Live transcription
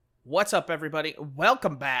What's up, everybody?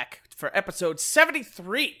 Welcome back for episode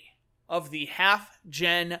 73 of the Half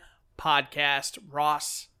Gen podcast.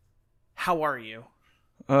 Ross, how are you?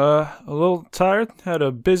 A little tired. Had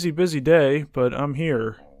a busy day, but I'm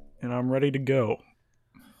here, and I'm ready to go.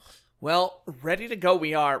 Well, ready to go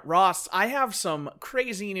we are. Ross, I have some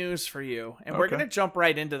crazy news for you, and we're going to jump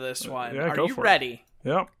right into this one. Yeah, are you ready?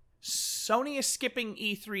 Yep. Sony is skipping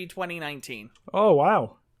E3 2019. Oh,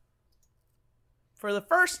 wow. For the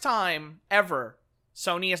first time ever,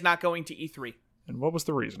 Sony is not going to E3. And what was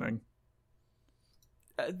the reasoning?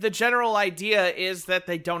 The general idea is that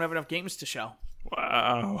they don't have enough games to show.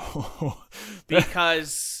 Wow.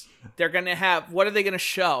 Because they're going to have... What are they going to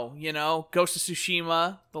show? You know, Ghost of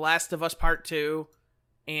Tsushima, The Last of Us Part 2,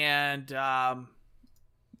 and...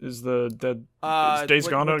 Is Days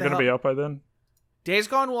Gone going to be out by then? Days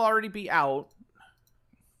Gone will already be out.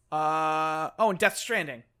 And Death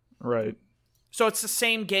Stranding. Right. So it's the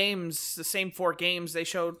same games, the same 4 games they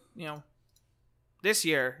showed, this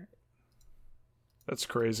year. That's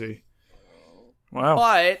crazy. Wow.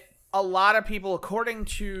 But a lot of people, according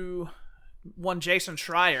to one Jason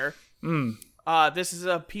Schreier, this is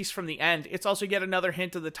a piece from the end. It's also yet another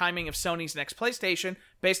hint of the timing of Sony's next PlayStation.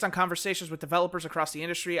 Based on conversations with developers across the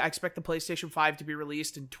industry, I expect the PlayStation 5 to be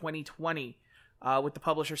released in 2020. With the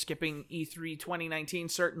publisher skipping E3 2019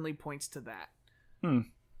 certainly points to that.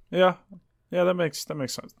 Yeah. Yeah, that makes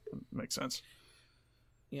sense. Makes sense.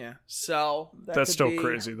 Yeah. So that's still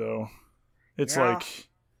crazy though. It's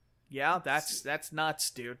that's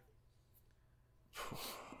nuts, dude.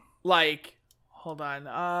 Like, hold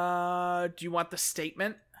on. Do you want the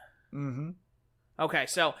statement? Mm-hmm. Okay,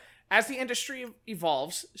 so as the industry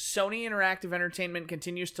evolves, Sony Interactive Entertainment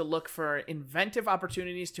continues to look for inventive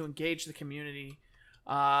opportunities to engage the community.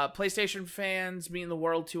 PlayStation fans mean the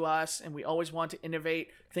world to us, and we always want to innovate,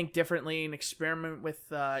 think differently, and experiment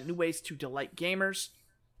with new ways to delight gamers.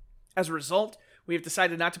 As a result, we have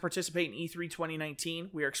decided not to participate in E3 2019.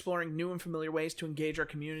 We are exploring new and familiar ways to engage our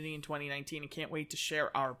community in 2019 and can't wait to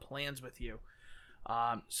share our plans with you.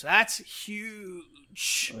 So that's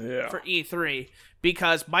huge for E3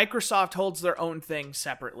 because Microsoft holds their own thing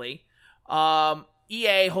separately.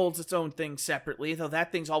 EA holds its own thing separately, though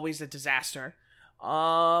that thing's always a disaster.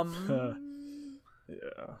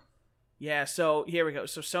 Yeah, so here we go.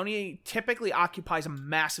 So Sony typically occupies a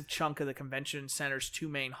massive chunk of the convention center's 2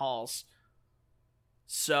 main halls.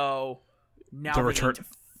 So now they need to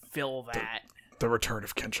fill that. The return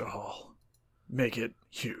of Kensha Hall. Make it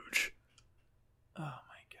huge. Oh my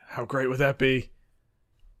god. How great would that be?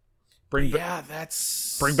 Bring back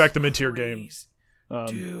the mid-tier games.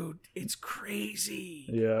 Dude, it's crazy.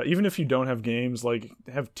 Yeah, even if you don't have games, like,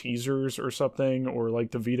 have teasers or something, or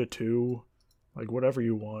like the Vita 2, like whatever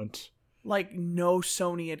you want. Like, no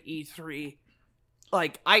Sony at E3.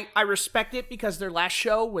 Like, I respect it because their last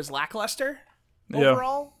show was lackluster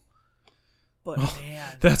overall. But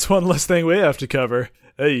man, that's one less thing we have to cover.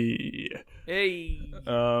 Hey.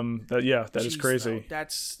 That is crazy. Though.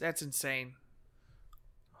 That's insane.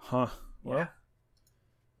 Huh. Well,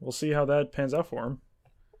 we'll see how that pans out for him.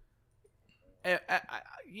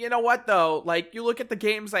 You know what, though? Like, you look at the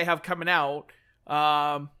games they have coming out,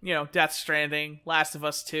 Death Stranding, Last of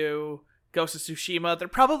Us 2, Ghost of Tsushima, they're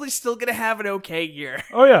probably still going to have an okay year.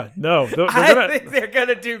 Oh, yeah. No. I think they're going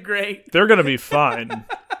to do great. They're going to be fine.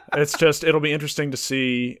 It's just, it'll be interesting to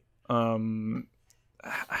see how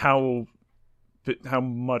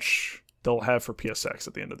much they'll have for PSX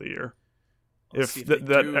at the end of the year.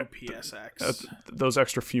 PSX. Those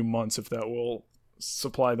extra few months, if that will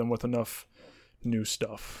supply them with enough new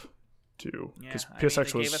stuff too, because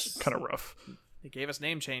PSX was kind of rough. They gave us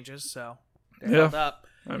name changes, so they're held up.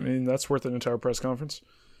 I mean, that's worth an entire press conference.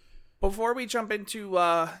 Before we jump into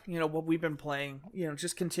what we've been playing,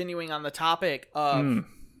 just continuing on the topic of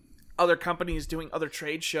other companies doing other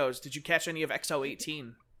trade shows, did you catch any of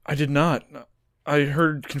XO18? I did not. I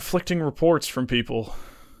heard conflicting reports from people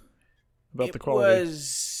about the quality. It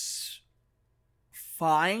was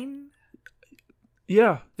fine.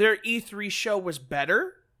 Yeah. Their E3 show was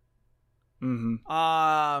better.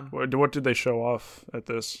 Mm-hmm. What did they show off at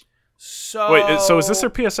this? So is this their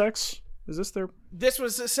PSX? Is this their... This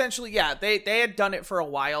was essentially, they had done it for a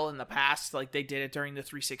while in the past. Like, they did it during the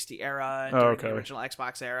 360 era and during the original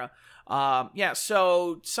Xbox era.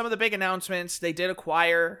 So some of the big announcements, they did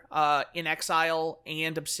acquire inXile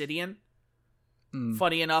and Obsidian.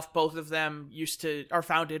 Funny enough, both of them are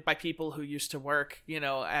founded by people who used to work,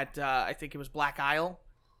 at I think it was Black Isle,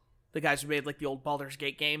 the guys who made like the old Baldur's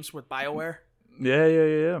Gate games with BioWare.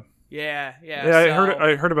 Yeah.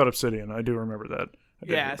 I heard about Obsidian. I do remember that.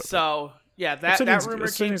 That rumor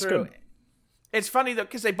came through. Good. It's funny, though,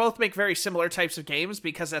 because they both make very similar types of games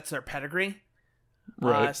because that's their pedigree.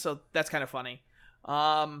 Right. So that's kind of funny.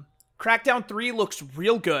 Crackdown 3 looks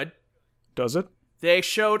real good. Does it? They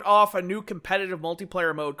showed off a new competitive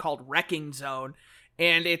multiplayer mode called Wrecking Zone,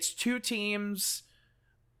 and it's 2 teams,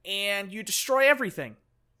 and you destroy everything.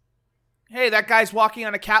 Hey, that guy's walking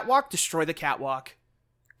on a catwalk, destroy the catwalk.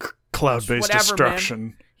 Cloud-based destruction.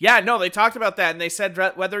 Man. Yeah, no, they talked about that, and they said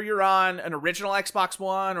whether you're on an original Xbox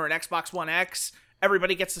One or an Xbox One X,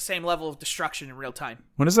 everybody gets the same level of destruction in real time.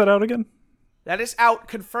 When is that out again? That is out,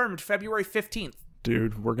 confirmed, February 15th.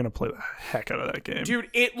 Dude, we're going to play the heck out of that game. Dude,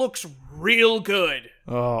 it looks real good.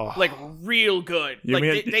 Oh. Like, real good. You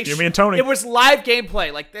like, mean Tony. It was live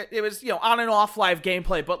gameplay. Like, it was, on and off live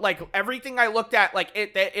gameplay. But, like, everything I looked at, like,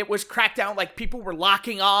 it was Crackdown. Like, people were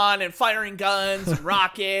locking on and firing guns and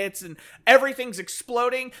rockets and everything's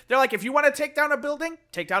exploding. They're like, if you want to take down a building,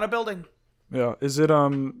 take down a building. Yeah. Is it,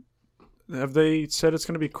 have they said it's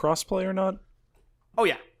going to be crossplay or not? Oh,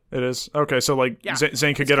 yeah. It is? Okay, so, like, yeah.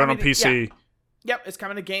 Zane could get it on PC. Yeah. Yep, it's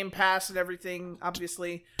coming to Game Pass and everything,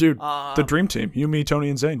 obviously. Dude, the dream team. You, me, Tony,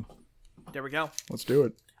 and Zane. There we go. Let's do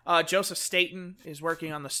it. Joseph Staten is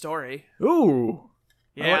working on the story. Ooh.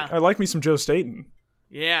 Yeah. I like me some Joe Staten.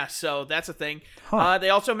 Yeah, so that's a thing. Huh. They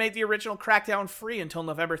also made the original Crackdown free until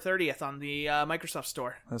November 30th on the Microsoft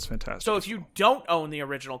Store. That's fantastic. So if you don't own the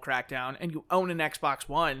original Crackdown and you own an Xbox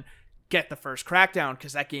One, get the first Crackdown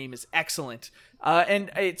because that game is excellent. And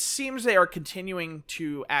it seems they are continuing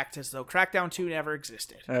to act as though Crackdown 2 never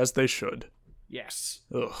existed. As they should. Yes.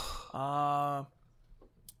 Ugh.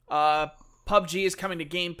 PUBG is coming to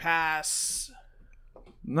Game Pass.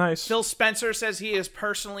 Nice. Phil Spencer says he is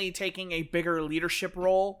personally taking a bigger leadership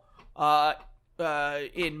role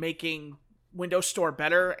in making Windows Store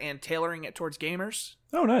better and tailoring it towards gamers.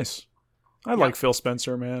 Oh, nice. I like Phil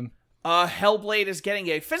Spencer, man. Hellblade is getting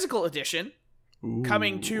a physical edition. Ooh.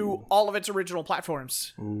 Coming to all of its original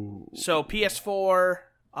platforms. Ooh. So PS4,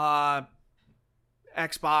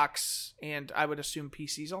 Xbox, and I would assume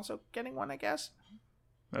PC's also getting one, I guess.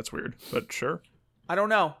 That's weird, but sure. I don't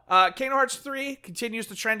know. Kingdom Hearts 3 continues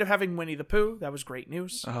the trend of having Winnie the Pooh. That was great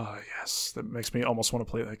news. Oh, yes. That makes me almost want to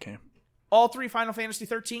play that game. All 3 Final Fantasy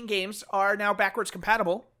 13 games are now backwards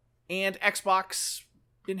compatible and Xbox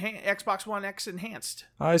One X enhanced.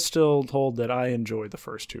 I still hold that I enjoyed the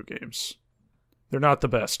first 2 games. They're not the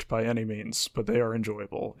best by any means, but they are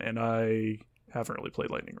enjoyable, and I haven't really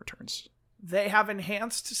played Lightning Returns. They have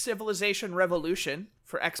enhanced Civilization Revolution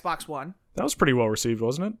for Xbox One. That was pretty well received,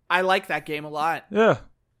 wasn't it? I like that game a lot. Yeah.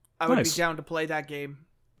 I would be down to play that game.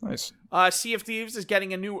 Nice. Sea of Thieves is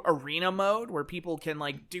getting a new arena mode where people can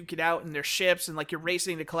like duke it out in their ships and like you're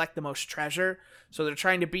racing to collect the most treasure. So they're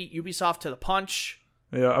trying to beat Ubisoft to the punch.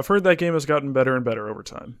 Yeah, I've heard that game has gotten better and better over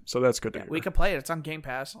time, so that's good to hear. We can play it. It's on Game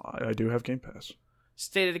Pass. I do have Game Pass.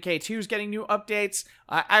 State of Decay 2 is getting new updates.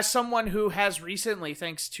 As someone who has recently,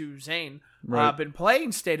 thanks to Zane, been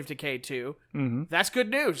playing State of Decay 2, that's good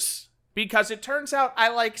news. Because it turns out I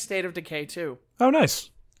like State of Decay 2. Oh, nice.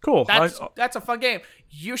 Cool. That's a fun game.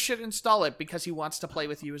 You should install it because he wants to play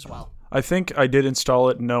with you as well. I think I did install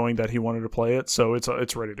it knowing that he wanted to play it, so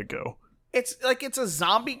it's ready to go. It's like it's a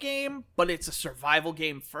zombie game, but it's a survival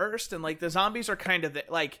game first, and like the zombies are kind of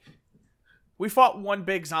like we fought one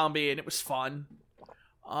big zombie and it was fun.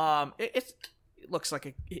 It looks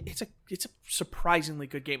like it's a surprisingly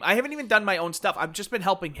good game. I haven't even done my own stuff. I've just been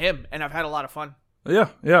helping him, and I've had a lot of fun. Yeah,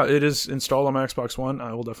 it is installed on my Xbox One.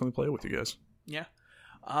 I will definitely play it with you guys. Yeah,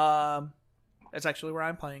 that's actually where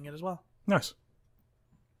I'm playing it as well. Nice,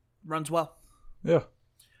 runs well. Yeah.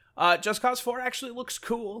 Just Cause 4 actually looks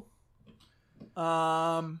cool.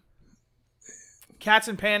 Cats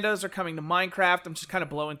and Pandas are coming to Minecraft. I'm just kind of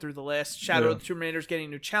blowing through the list. Shadow of the Tomb Raider is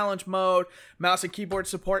getting new challenge mode. Mouse and keyboard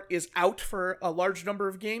support is out for a large number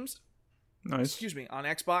of games. Nice. Excuse me, on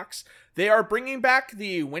Xbox. They are bringing back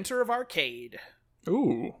the Winter of Arcade.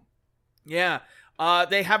 Ooh. Yeah.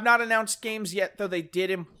 They have not announced games yet, though they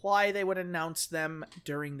did imply they would announce them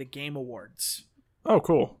during the Game Awards. Oh,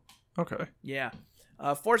 cool. Okay. Yeah.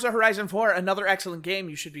 Forza Horizon 4, another excellent game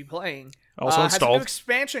you should be playing. Also installed. Has a new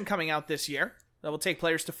expansion coming out this year that will take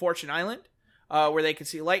players to Fortune Island, where they can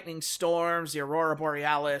see lightning storms, the Aurora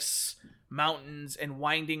Borealis, mountains, and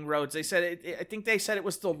winding roads. They said I think they said it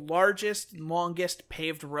was the largest, longest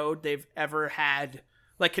paved road they've ever had,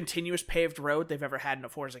 like continuous paved road they've ever had in a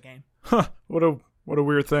Forza game. Huh. What a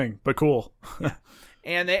weird thing, but cool. Yeah.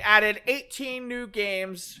 And they added 18 new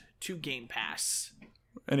games to Game Pass.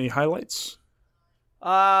 Any highlights?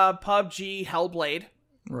 PUBG Hellblade.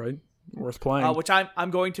 Right. Worth playing. Which I'm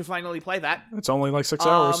going to finally play that. It's only like 6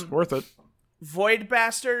 hours. Worth it. Void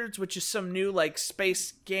Bastards, which is some new like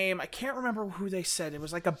space game. I can't remember who they said. It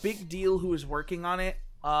was like a big deal who was working on it.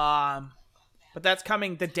 But that's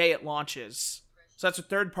coming the day it launches. So that's a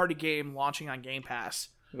third-party game launching on Game Pass.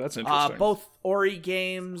 That's interesting. Both Ori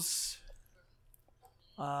games.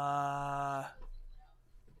 I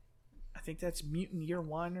think that's Mutant Year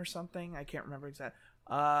 1 or something. I can't remember exactly.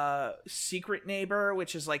 Secret Neighbor,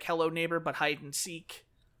 which is like Hello Neighbor but hide and seek.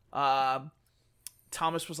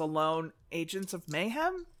 Thomas Was Alone. Agents of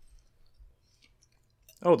Mayhem?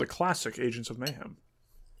 Oh, the classic Agents of Mayhem.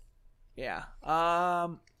 Yeah.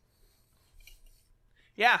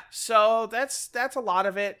 Yeah, so that's a lot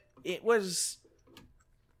of it. There was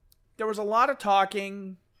a lot of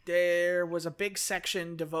talking. There was a big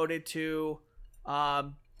section devoted to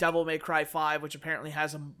Devil May Cry 5, which apparently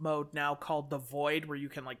has a mode now called The Void, where you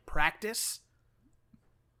can like practice.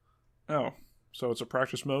 Oh, so it's a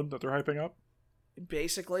practice mode that they're hyping up?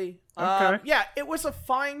 Basically. Okay. Yeah, it was a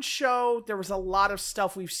fine show. There was a lot of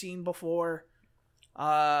stuff we've seen before.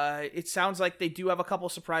 It sounds like they do have a couple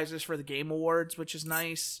surprises for the Game Awards, which is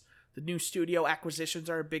nice. The new studio acquisitions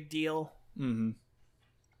are a big deal. Mm-hmm.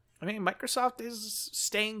 I mean, Microsoft is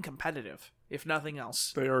staying competitive, if nothing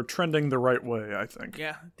else. They are trending the right way, I think.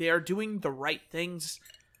 Yeah, they are doing the right things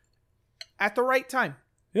at the right time.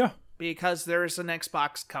 Yeah. Because there is an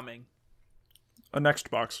Xbox coming. A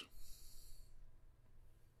next box.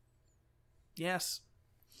 Yes.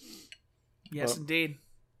 Yes, indeed.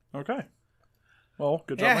 Okay. Well,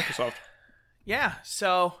 good job, Microsoft. Yeah,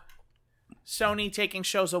 so Sony taking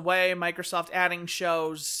shows away, Microsoft adding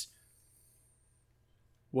shows.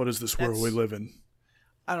 What is this world we live in?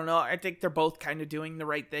 I don't know. I think they're both kind of doing the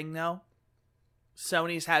right thing, though.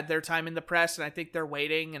 Sony's had their time in the press, and I think they're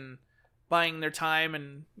waiting and buying their time,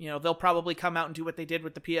 and they'll probably come out and do what they did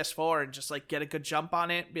with the PS4 and just like get a good jump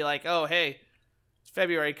on it. Be like, oh, hey, it's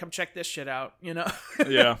February. Come check this shit out.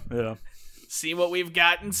 Yeah. See what we've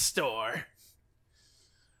got in store.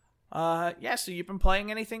 Yeah, so you've been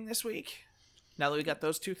playing anything this week? Now that we got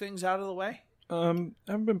those two things out of the way? I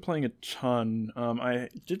haven't been playing a ton. I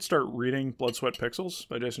did start reading Blood, Sweat, Pixels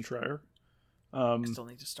by Jason Schreier. I still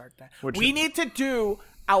need to start that. We need to do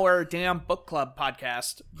our damn book club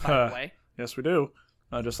podcast, by the way. Yes, we do.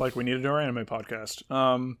 Just like we need to do our anime podcast.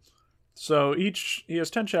 So he has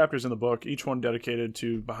 10 chapters in the book, each one dedicated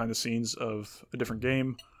to behind the scenes of a different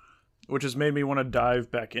game, which has made me want to dive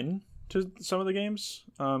back in to some of the games,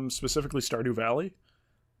 specifically Stardew Valley.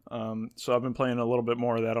 So I've been playing a little bit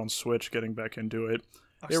more of that on Switch, getting back into it.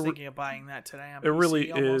 I was thinking of buying that today. It really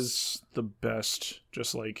is the best,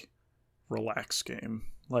 just like, relax game.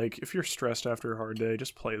 Like, if you're stressed after a hard day,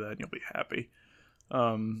 just play that and you'll be happy.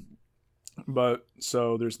 But,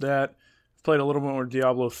 so there's that. I've played a little bit more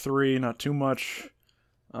Diablo 3, not too much.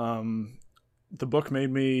 The book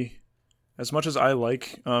made me, as much as I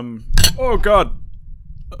like, oh god!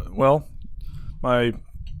 Well, my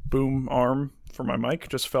boom arm for my mic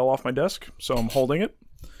just fell off my desk, so I'm holding it.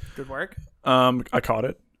 Good work. I caught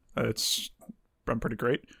it. I'm pretty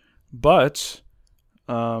great. But,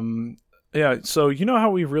 yeah, so you know how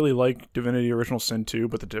we really like Divinity Original Sin 2,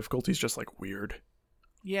 but the difficulty's just, like, weird?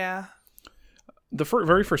 Yeah. The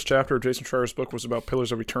very first chapter of Jason Schreier's book was about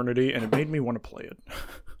Pillars of Eternity, and it made me want to play it.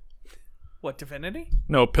 What, Divinity?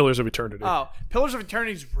 No, Pillars of Eternity. Oh, Pillars of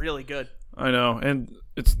Eternity's really good. I know, and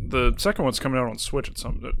it's the second one's coming out on Switch at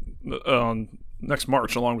next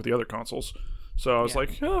March, along with the other consoles. So I was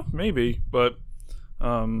like, yeah, maybe, but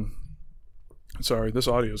sorry, this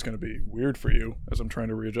audio is going to be weird for you as I'm trying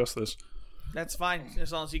to readjust this. That's fine,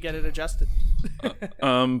 as long as you get it adjusted.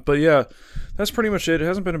 But yeah, that's pretty much it. It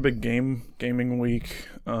hasn't been a big gaming week.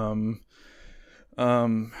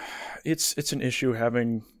 It's an issue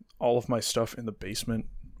having all of my stuff in the basement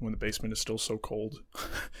when the basement is still so cold.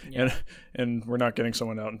 Yeah. and we're not getting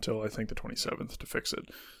someone out until I think the 27th to fix it.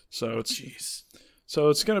 So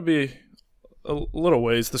it's going to be a little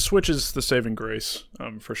ways. The Switch is the saving grace,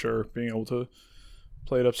 for sure, being able to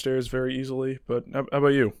play it upstairs very easily. But how about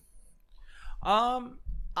you?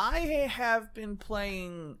 I have been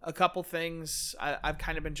playing a couple things. I've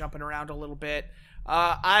kind of been jumping around a little bit.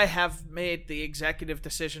 I have made the executive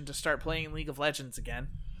decision to start playing League of Legends again.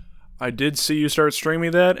 I did see you start streaming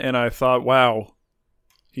that, and I thought, wow,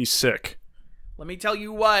 he's sick. Let me tell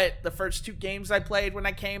you what, the first two games I played when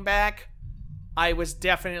I came back, I was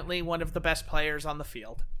definitely one of the best players on the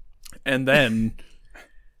field. And then...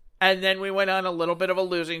 and then we went on a little bit of a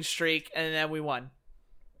losing streak, and then we won.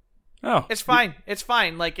 Oh. It's fine. It's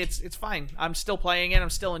fine. Like, it's fine. I'm still playing it. I'm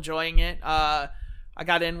still enjoying it. I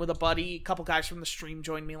got in with a buddy. A couple guys from the stream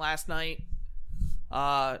joined me last night.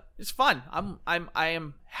 It's fun. I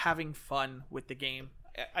am having fun with the game.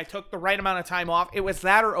 I took the right amount of time off. It was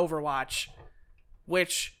that or Overwatch,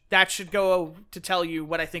 which that should go to tell you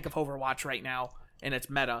what I think of Overwatch right now and its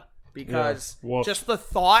meta. Because just the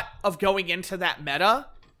thought of going into that meta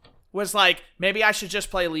was like, maybe I should just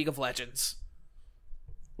play League of Legends.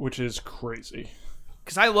 Which is crazy.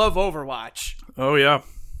 Because I love Overwatch. Oh, yeah.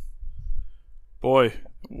 Boy,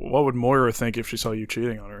 what would Moira think if she saw you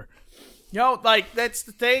cheating on her? Like, that's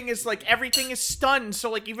the thing, is, like, everything is stunned, so,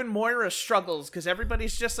 like, even Moira struggles, because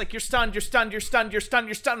everybody's just like, you're stunned, you're stunned, you're stunned, you're stunned,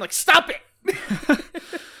 you're stunned. Like, stop it!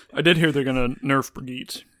 I did hear they're gonna nerf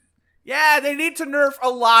Brigitte. Yeah, they need to nerf a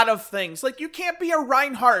lot of things. Like, you can't be a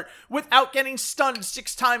Reinhardt without getting stunned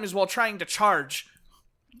 6 times while trying to charge.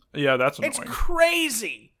 Yeah, that's annoying. It's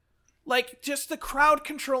crazy. Like, just the crowd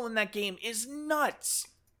control in that game is nuts.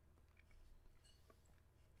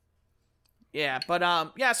 Yeah, but,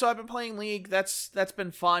 so I've been playing League. That's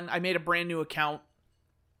been fun. I made a brand new account.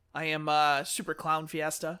 I am, Super Clown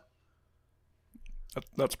Fiesta.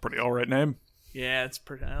 That's a pretty alright name. Yeah, it's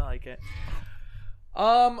pretty, I like it.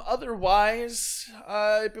 Otherwise,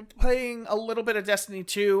 I've been playing a little bit of Destiny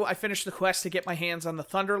 2. I finished the quest to get my hands on the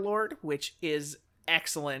Thunderlord, which is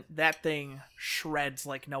excellent. That thing shreds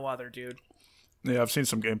like no other, dude. Yeah, I've seen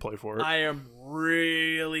some gameplay for it. I am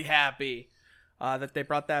really happy, that they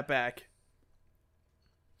brought that back.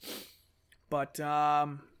 But, actually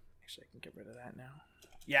I can get rid of that now.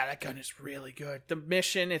 Yeah, that gun is really good. The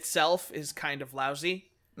mission itself is kind of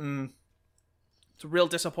lousy. It's a real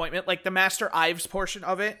disappointment. Like, the Master Ives portion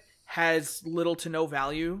of it has little to no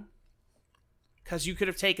value. Because you could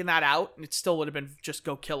have taken that out, and it still would have been just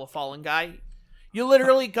go kill a fallen guy. You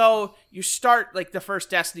literally you start, like, the first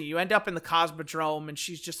Destiny, you end up in the Cosmodrome, and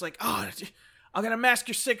she's just like, oh, I'm gonna mask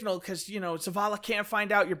your signal, because, Zavala can't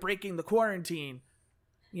find out you're breaking the quarantine.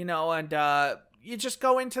 And you just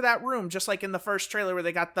go into that room, just like in the first trailer where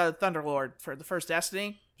they got the Thunderlord for the first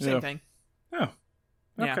Destiny. Same thing. Oh,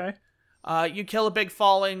 okay. Yeah. You kill a big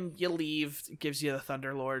fallen, you leave, it gives you the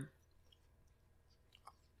Thunderlord.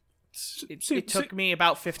 It took me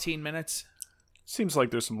about 15 minutes. Seems like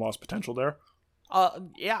there's some lost potential there.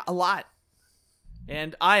 Yeah, a lot.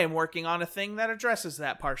 And I am working on a thing that addresses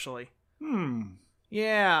that partially.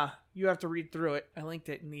 Yeah, you have to read through it. I linked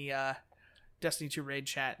it in the Destiny 2 raid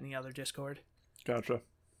chat in the other Discord. Gotcha.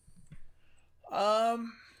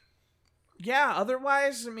 Yeah,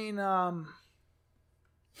 otherwise, I mean, I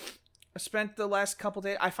spent the last couple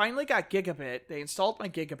days, I finally got Gigabit. They installed my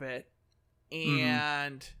Gigabit,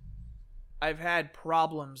 and I've had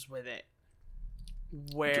problems with it,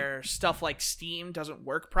 where stuff like Steam doesn't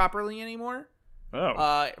work properly anymore.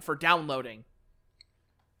 For downloading.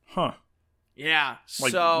 Huh. Yeah,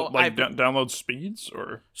 download speeds,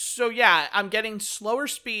 or? So yeah, I'm getting slower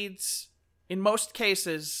speeds in most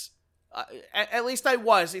cases. At least I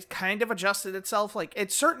was. It kind of adjusted itself. Like,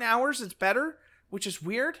 at certain hours, it's better, which is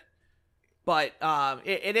weird. But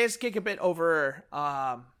it is gigabit over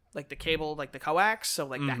like the cable, like the coax. So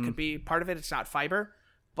like that could be part of it. It's not fiber,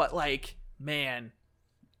 but like, man,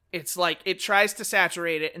 it's like it tries to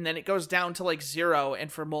saturate it and then it goes down to like 0,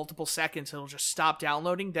 and for multiple seconds it'll just stop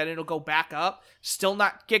downloading. Then it'll go back up, still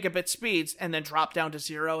not gigabit speeds, and then drop down to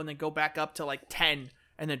 0, and then go back up to like 10,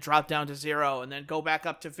 and then drop down to 0, and then go back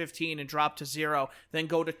up to 15 and drop to 0, then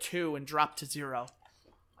go to 2 and drop to 0.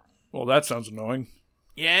 Well, that sounds annoying.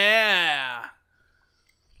 Yeah.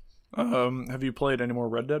 Have you played any more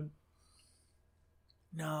Red Dead?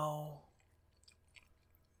 No.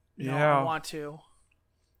 Yeah. No, I want to.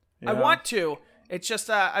 Yeah. I want to. It's just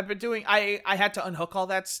I've been doing. I had to unhook all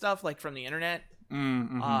that stuff like from the internet,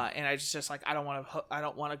 and I just like I don't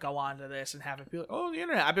want to go on to this and have it be like, oh, the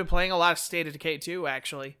internet. I've been playing a lot of State of Decay 2,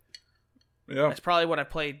 actually. Yeah, that's probably what I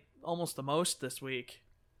played almost the most this week.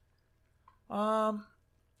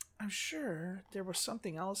 I'm sure there was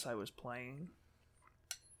something else I was playing.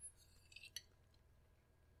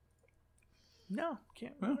 No,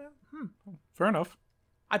 can't. Yeah. Fair enough.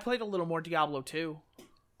 I played a little more Diablo 2.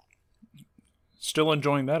 Still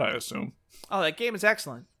enjoying that, I assume. Oh, that game is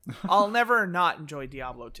excellent. I'll never not enjoy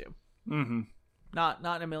Diablo 2. Mm-hmm. Not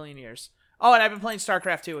in a million years. Oh, and I've been playing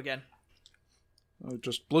StarCraft 2 again.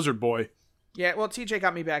 Just Blizzard Boy. Yeah, well, TJ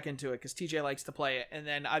got me back into it because TJ likes to play it, and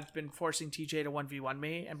then I've been forcing TJ to 1v1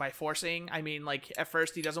 me, and by forcing, I mean, like, at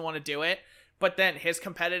first he doesn't want to do it, but then his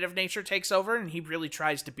competitive nature takes over, and he really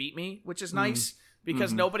tries to beat me, which is nice,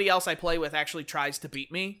 because nobody else I play with actually tries to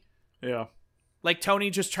beat me. Yeah. Like, Tony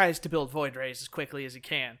just tries to build Void Rays as quickly as he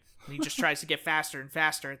can, and he just tries to get faster and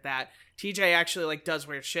faster at that. TJ actually, like, does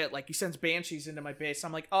weird shit, like, he sends Banshees into my base,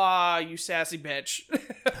 I'm like, aw, you sassy bitch.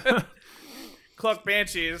 Cloak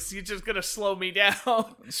Banshees, you're just gonna slow me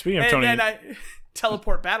down. Speaking of Tony,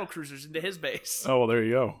 teleport battle cruisers into his base. Oh, well, there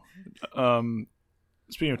you go.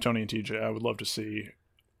 Speaking of Tony and TJ, I would love to see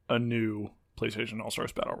a new PlayStation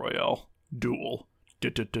All-Stars Battle Royale duel.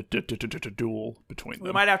 Duel between them.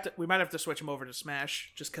 We might have to switch them over to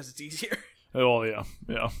Smash just because it's easier. Oh, yeah,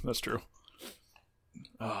 that's true.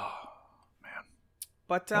 Oh, man.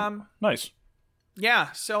 But nice.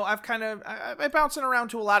 Yeah, so I'm bouncing around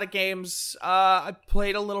to a lot of games. I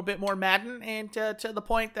played a little bit more Madden, and to the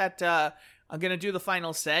point that I'm going to do the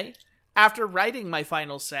final say. After writing my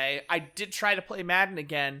final say, I did try to play Madden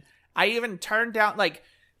again. I even turned down,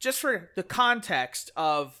 just for the context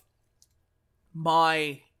of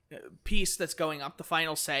my piece that's going up, the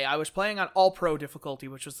final say, I was playing on All Pro difficulty,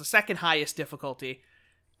 which was the second highest difficulty.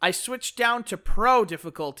 I switched down to Pro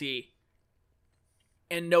difficulty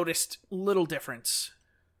and noticed little difference.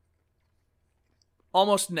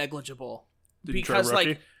 Almost negligible. Did you try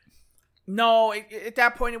Rookie? No, at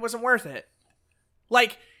that point it wasn't worth it.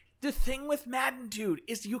 The thing with Madden, dude,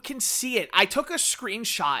 is you can see it. I took a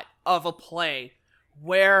screenshot of a play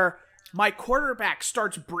where my quarterback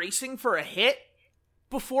starts bracing for a hit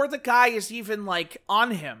before the guy is even,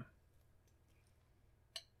 on him.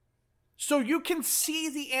 So you can see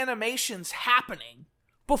the animations happening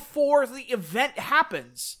before the event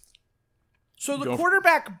happens. So the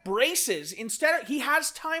quarterback braces. Instead, he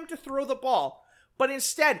has time to throw the ball, but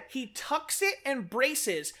instead, he tucks it and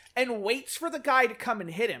braces and waits for the guy to come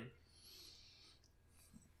and hit him.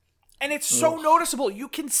 And it's so noticeable. You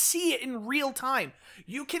can see it in real time.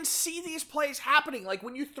 You can see these plays happening, like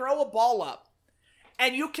when you throw a ball up,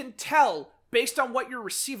 and you can tell based on what your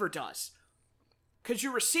receiver does. Because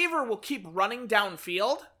your receiver will keep running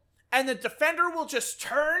downfield, and the defender will just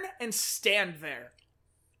turn and stand there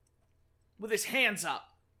with his hands up.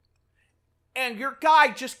 And your guy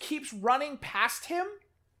just keeps running past him,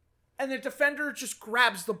 and the defender just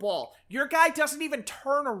grabs the ball. Your guy doesn't even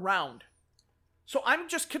turn around. So I'm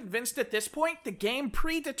just convinced at this point, the game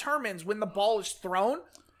predetermines when the ball is thrown.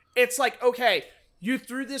 It's like, okay, you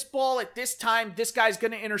threw this ball at this time, this guy's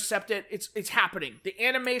going to intercept it. It's happening. The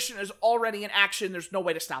animation is already in action. There's no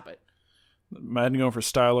way to stop it. Madden going for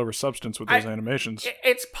style over substance with those animations.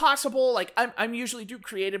 It's possible. I'm usually do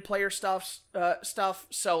creative player stuff.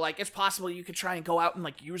 So it's possible you could try and go out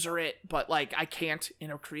and user it, but I can't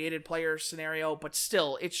in a created player scenario. But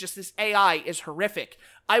still, it's just this AI is horrific.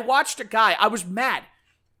 I watched a guy. I was mad.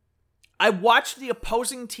 I watched the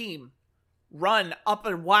opposing team run up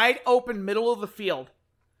a wide open middle of the field.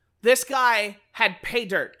 This guy had pay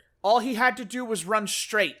dirt. All he had to do was run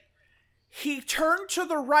straight. He turned to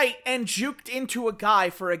the right and juked into a guy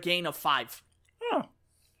for a gain of 5. Oh.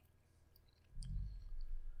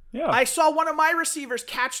 Yeah. I saw one of my receivers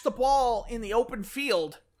catch the ball in the open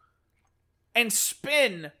field and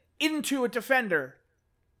spin into a defender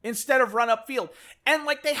instead of run upfield. And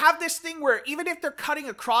they have this thing where even if they're cutting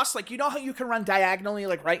across, you know how you can run diagonally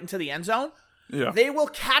right into the end zone? Yeah. They will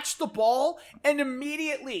catch the ball and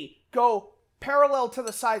immediately go parallel to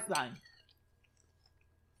the sideline.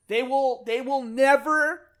 They will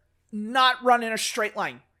never not run in a straight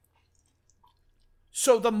line.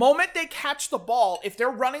 So the moment they catch the ball, if they're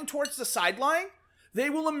running towards the sideline, they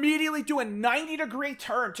will immediately do a 90-degree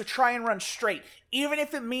turn to try and run straight, even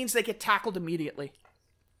if it means they get tackled immediately.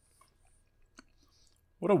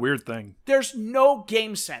 What a weird thing. There's no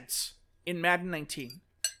game sense in Madden 19.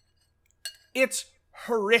 It's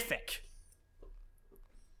horrific.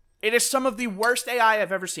 It is some of the worst AI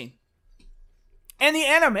I've ever seen. And the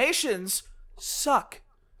animations suck.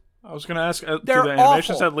 I was going to ask, do They're the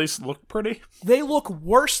animations awful. at least look pretty? They look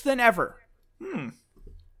worse than ever. The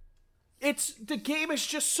game is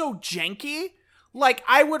just so janky.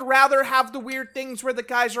 I would rather have the weird things where the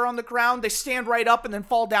guys are on the ground, they stand right up and then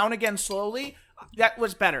fall down again slowly. That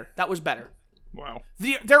was better. Wow.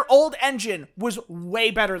 Their old engine was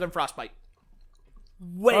way better than Frostbite.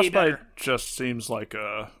 Way better. Frostbite just seems like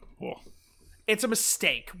It's a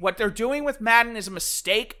mistake. What they're doing with Madden is a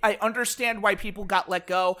mistake. I understand why people got let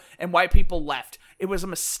go and why people left. It was a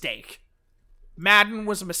mistake. Madden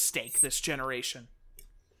was a mistake this generation.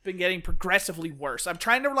 Been getting progressively worse. I'm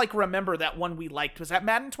trying to remember that one we liked. Was that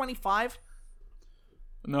Madden 25?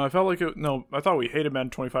 No, I felt like it. No, I thought we hated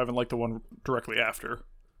Madden 25 and liked the one directly after.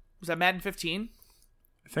 Was that Madden 15?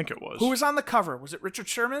 I think it was. Who was on the cover? Was it Richard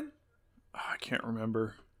Sherman? I can't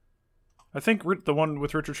remember. I think the one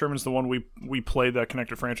with Richard Sherman is the one we played that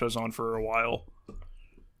Connected Franchise on for a while.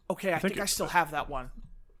 Okay, I think I still have that one.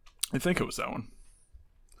 I think it was that one.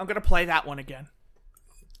 I'm gonna play that one again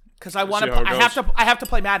because I want to. I have to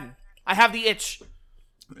play Madden. I have the itch.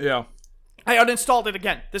 Yeah. I uninstalled it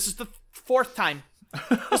again. This is the 4th time.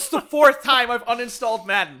 This is the 4th time I've uninstalled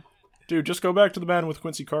Madden. Dude, just go back to the Madden with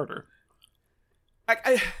Quincy Carter.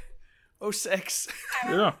 06.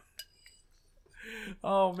 Yeah.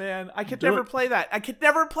 Oh, man. I could Do never it. play that. I could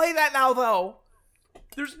never play that now, though.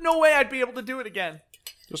 There's no way I'd be able to do it again.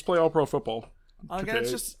 Just play All-Pro Football. I'm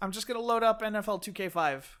 2K8. just gonna load up NFL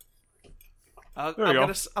 2K5. There you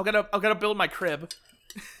go. I'm gonna build my crib.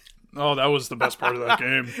 Oh, that was the best part of that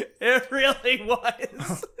game. It really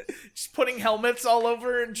was. Just putting helmets all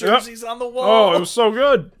over and jerseys on the wall. Oh, it was so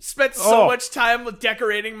good. Spent so much time with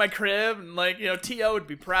decorating my crib, and T.O. would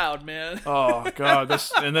be proud, man. Oh, God.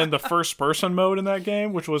 And then the first-person mode in that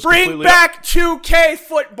game, which was Bring completely... back 2K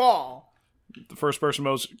football! The first-person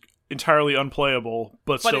mode was entirely unplayable,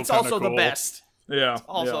 but still it's kind of also cool. the best. Yeah. It's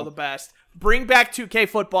also yeah. the best. Bring back 2K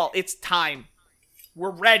football. It's time.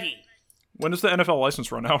 We're ready. When does the NFL license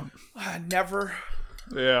run out? Never.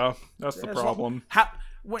 Yeah, that's the problem.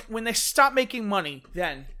 When they stop making money,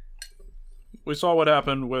 then. We saw what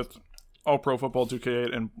happened with All-Pro Football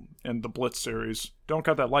 2K8 and the Blitz series. Don't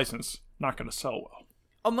got that license. Not going to sell well.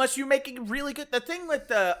 Unless you're making really good... The thing with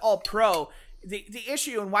the All-Pro, the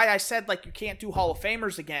issue and why I said you can't do Hall of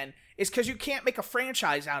Famers again is because you can't make a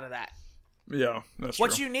franchise out of that. Yeah, that's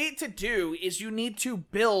What true. you need to do is you need to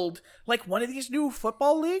build, one of these new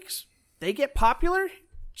football leagues. They get popular,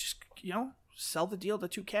 just, sell the deal to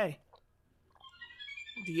 2K.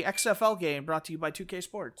 The XFL game brought to you by 2K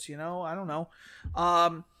Sports, I don't know.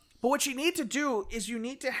 But what you need to do is you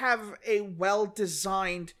need to have a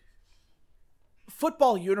well-designed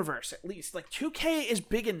football universe, at least. 2K is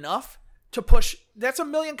big enough to push, that's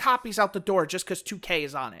 1 million copies out the door just because 2K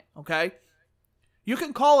is on it, okay? You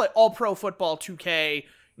can call it All-Pro Football 2K,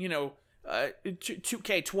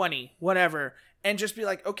 2K20, whatever, and just be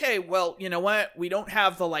like, okay, well, you know what? We don't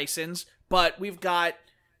have the license, but we've got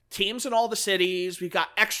teams in all the cities. We've got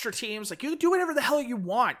extra teams. You can do whatever the hell you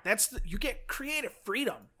want. You get creative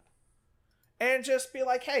freedom. And just be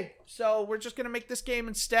like, hey, so we're just going to make this game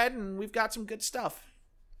instead, and we've got some good stuff.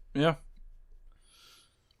 Yeah.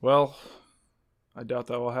 Well, I doubt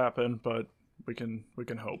that will happen, but we can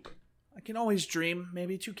hope. I can always dream.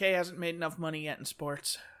 Maybe 2K hasn't made enough money yet in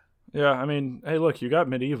sports. Yeah, I mean, hey, look, you got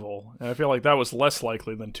Medieval, and I feel like that was less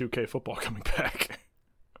likely than 2K football coming back.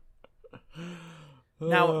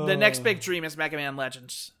 Now, the next big dream is Mega Man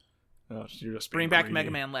Legends. Oh, you're just Bring back Mega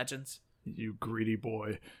Man Legends. You greedy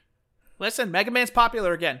boy. Listen, Mega Man's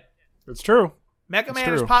popular again. It's true. Mega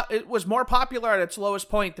Man it was more popular at its lowest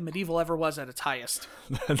point than Medieval ever was at its highest.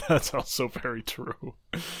 That's also very true.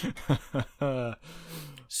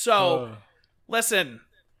 So, listen.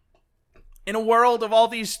 In a world of all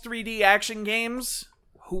these 3D action games,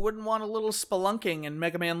 who wouldn't want a little spelunking in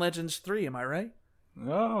Mega Man Legends 3, am I right?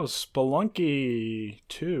 Oh, Spelunky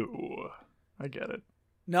 2. I get it.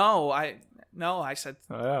 No, I said...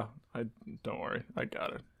 Oh, yeah. Don't worry. I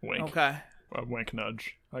got it. Wink. Okay. A wink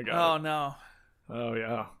nudge. I got it. Oh, no. Oh,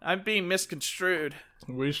 yeah. I'm being misconstrued.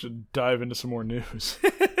 We should dive into some more news.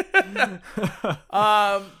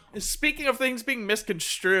 Speaking of things being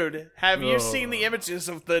misconstrued, have you seen the images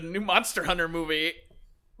of the new Monster Hunter movie?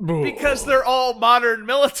 Because they're all modern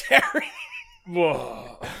military.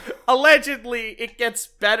 Whoa. Allegedly, it gets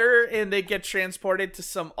better and they get transported to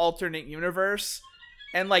some alternate universe.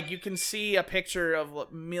 And, you can see a picture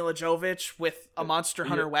of Mila Jovovich with a Monster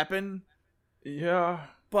Hunter weapon. Yeah.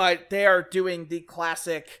 But they are doing the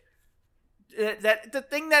classic... the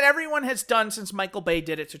thing that everyone has done since Michael Bay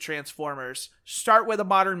did it to Transformers. Start with a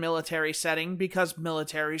modern military setting, because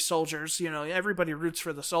military soldiers, everybody roots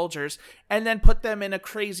for the soldiers, and then put them in a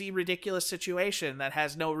crazy, ridiculous situation that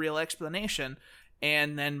has no real explanation,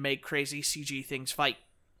 and then make crazy CG things fight.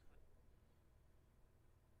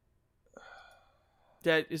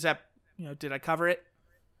 Did I cover it?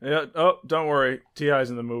 Yeah. Oh, don't worry. T.I.'s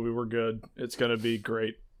in the movie. We're good. It's going to be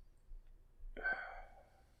great.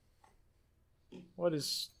 What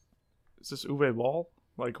is this Uwe Boll?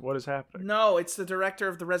 What is happening? No, it's the director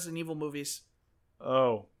of the Resident Evil movies.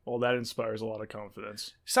 Oh, well, that inspires a lot of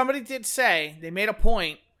confidence. Somebody did say, they made a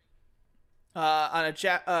point, on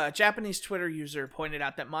a Japanese Twitter user pointed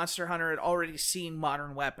out that Monster Hunter had already seen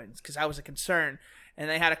modern weapons, because that was a concern, and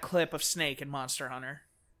they had a clip of Snake in Monster Hunter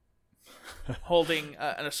holding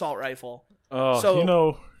an assault rifle. Oh,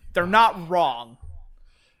 so, they're not wrong.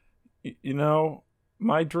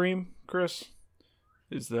 My dream, Chris,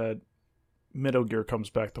 is that Metal Gear comes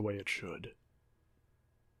back the way it should.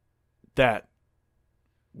 That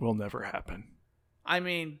will never happen. I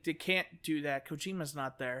mean, they can't do that. Kojima's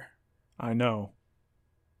not there. I know.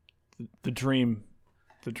 The dream.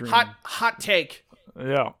 Hot take.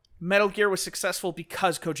 Yeah. Metal Gear was successful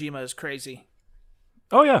because Kojima is crazy.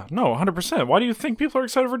 Oh, yeah. No, 100%. Why do you think people are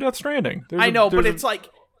excited for Death Stranding? But it's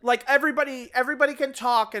like everybody can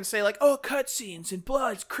talk and say like, oh, cutscenes and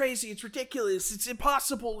blood, it's crazy, it's ridiculous, it's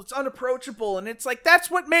impossible, it's unapproachable, and it's like that's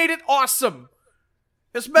what made it awesome.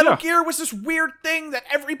 Because Metal Gear was this weird thing that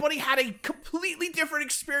everybody had a completely different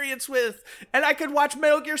experience with, and I could watch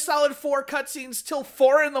Metal Gear Solid 4 cutscenes till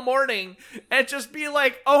 4 in the morning and just be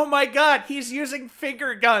like, oh my god, he's using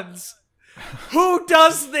finger guns. Who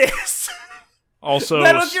does this? Also,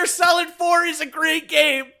 Metal Gear Solid 4 is a great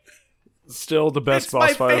game. Still the best It's boss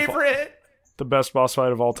my fight. favorite. The best boss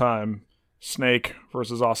fight of all time. Snake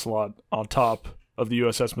versus Ocelot on top of the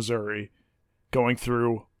USS Missouri, going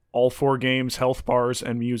through all 4 games, health bars,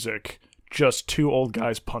 and music. Just 2 old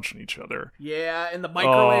guys punching each other. Yeah, and the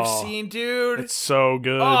microwave scene, dude. It's so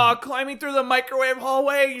good. Oh, climbing through the microwave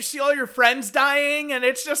hallway, you see all your friends dying, and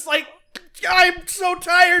it's just like, I'm so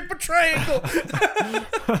tired, but triangle.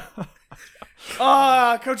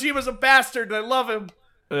 Kojima's a bastard, and I love him.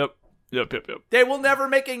 Yep. They will never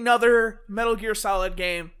make another Metal Gear Solid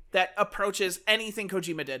game that approaches anything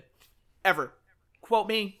Kojima did. Ever. Quote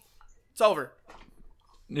me. It's over.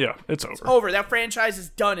 Yeah, it's over. It's over. That franchise is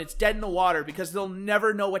done. It's dead in the water because they'll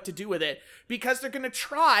never know what to do with it. Because they're going to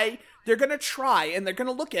try, and they're going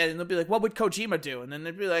to look at it and they'll be like, what would Kojima do? And then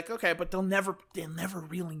they'll be like, okay, but they'll never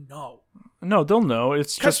really know. No, they'll know.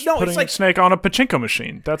 It's just putting like, Snake on a pachinko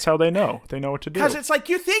machine. That's how they know. They know what to do. Because it's like,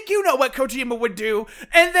 you think you know what Kojima would do,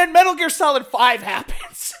 and then Metal Gear Solid 5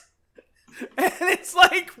 happens. And it's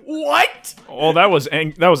like, what? Oh, that was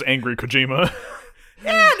angry Kojima.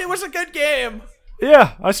 Yeah, and it was a good game.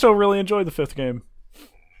 Yeah, I still really enjoyed the 5th game.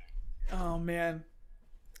 Oh, man.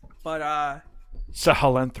 But,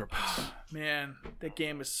 Sahelanthropus. Man, that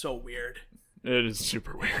game is so weird. It is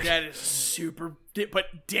super weird. That is super,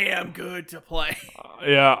 but damn good to play.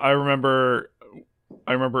 Yeah, I remember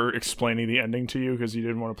explaining the ending to you because you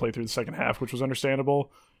didn't want to play through the second half, which was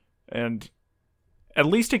understandable. And at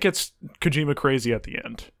least it gets Kojima crazy at the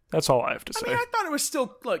end. That's all I have to say. I mean, I thought it was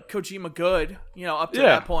still like Kojima good, up to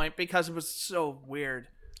that point because it was so weird.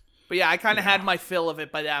 But yeah, I kind of had my fill of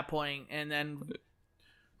it by that point, and then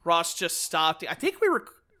Ross just stopped. I think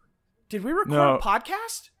did we record a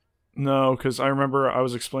podcast? No, because I remember I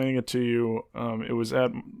was explaining it to you. It was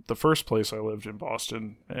at the first place I lived in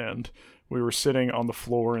Boston, and we were sitting on the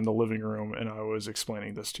floor in the living room, and I was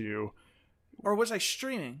explaining this to you. Or was I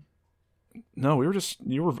streaming? No,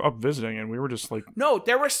 you were up visiting, and we were just like... No,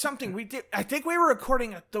 there was something we did. I think we were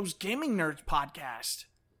recording those Gaming Nerds podcast.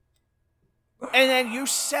 And then you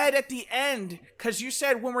said at the end, because you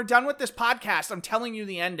said, when we're done with this podcast, I'm telling you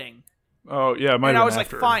the ending. Oh, yeah, it might have been. And I was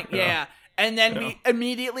after. like, fine, yeah. And then we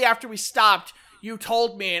immediately after we stopped, you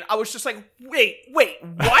told me, and I was just like, wait,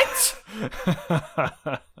 what?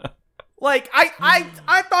 Like,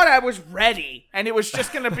 I thought I was ready, and it was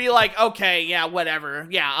just gonna be like, okay, yeah, whatever.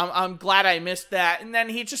 Yeah, I'm glad I missed that. And then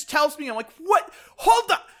he just tells me, I'm like, what? Hold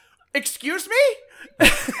up! Excuse me?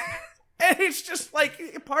 And it's just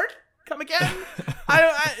like, pardon? Come again?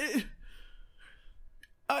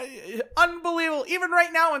 Unbelievable. Even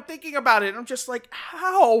right now, I'm thinking about it. I'm just like,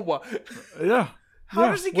 how? Yeah.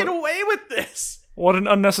 How does he get away with this? What an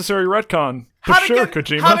unnecessary retcon.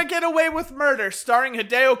 Kojima. How to Get Away with Murder, starring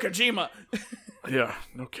Hideo Kojima. Yeah,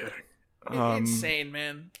 no kidding. Insane,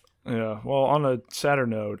 man. Yeah. Well, on a sadder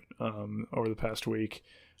note, over the past week,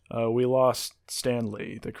 we lost Stan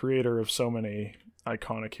Lee, the creator of so many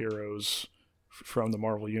iconic heroes from the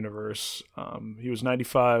Marvel Universe. He was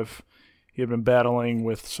 95. He had been battling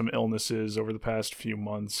with some illnesses over the past few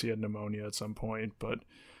months. He had pneumonia at some point, but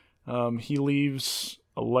he leaves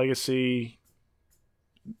a legacy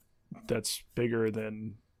that's bigger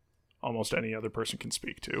than almost any other person can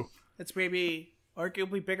speak to. It's maybe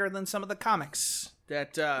arguably bigger than some of the comics.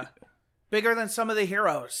 Bigger than some of the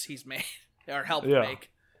heroes he's made or helped make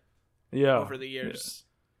over the years.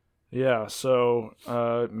 Yeah, so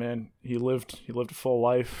man, he lived a full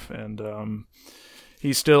life, and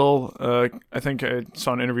he still, I think I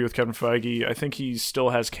saw an interview with Kevin Feige. I think he still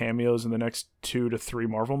has cameos in the next 2 to 3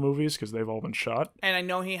 Marvel movies because they've all been shot. And I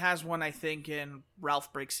know he has one, I think, in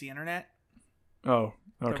Ralph Breaks the Internet. Oh,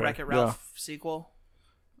 okay. The Wreck-It Ralph sequel.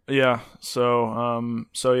 Yeah. So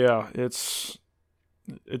yeah, it's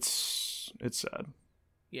sad.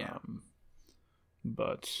 Yeah.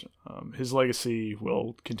 But his legacy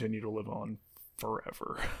will continue to live on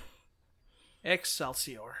forever.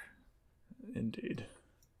 Excelsior. Indeed.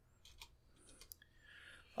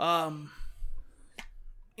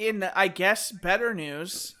 In, I guess, better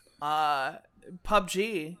news,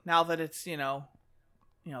 PUBG, now that it's,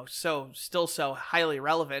 still so highly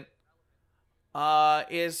relevant,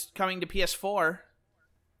 is coming to PS4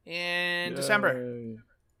 in December.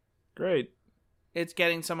 Great. It's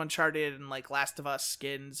getting some Uncharted and like Last of Us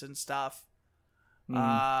skins and stuff.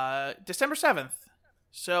 December 7th.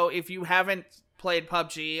 So if you haven't played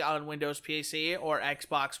PUBG on Windows PC or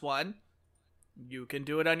Xbox One, you can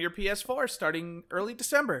do it on your PS4 starting early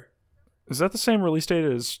December. Is that the same release date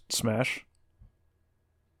as Smash?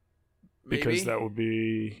 Maybe. Because that would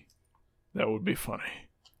be funny.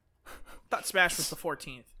 I thought Smash was the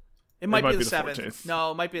 14th. It might be the 7th. 14th.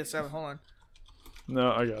 No, it might be the 7th. Hold on.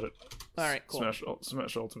 No, I got it. All right, cool.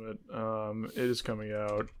 Smash Ultimate. It is coming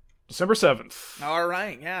out December 7th. All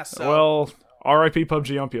right, yeah. So well, R.I.P.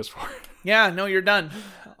 PUBG on PS4. yeah, no, you're done.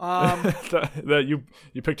 that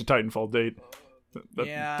you picked a Titanfall date.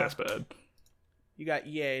 Yeah. That's bad. You got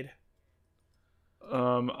EA'd.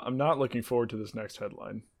 I'm not looking forward to this next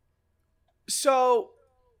headline. So,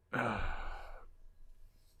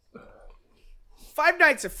 Five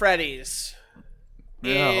Nights at Freddy's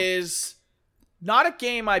is not a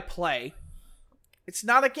game I play. It's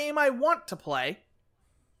not a game I want to play.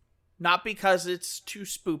 Not because it's too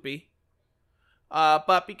spoopy,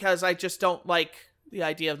 but because I just don't like the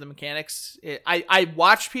idea of the mechanics. I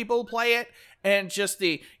watch people play it, and just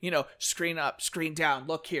the, screen up, screen down,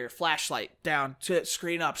 look here, flashlight, down, to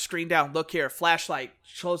screen up, screen down, look here, flashlight,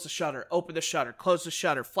 close the shutter, open the shutter, close the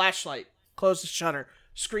shutter, flashlight, close the shutter,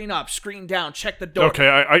 screen up, screen down, check the door. Okay,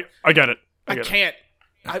 I get it. I can't.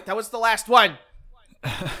 That was the last one.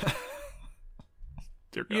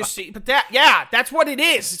 Dear God. You see, but that's what it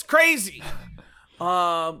is. It's crazy.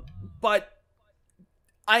 But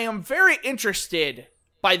I am very interested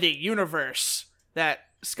by the universe that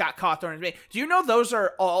Scott Cawthon has made. Do you know those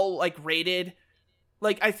are all like rated?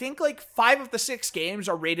 Like, I think like 5 of the 6 games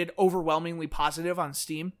are rated overwhelmingly positive on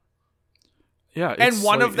Steam. Yeah, and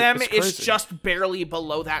one of them is just barely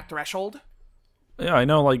below that threshold. Yeah, I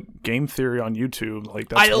know, like, Game Theory on YouTube, like,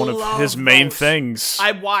 that's one of his main things.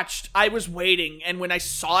 I was waiting, and when I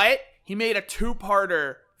saw it, he made a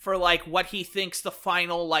 2-parter for, like, what he thinks the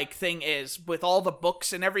final, like, thing is, with all the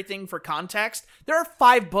books and everything for context. There are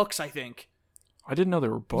 5 books, I think. I didn't know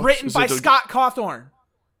there were books. Written by Scott Cawthon.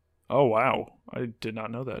 Oh, wow. I did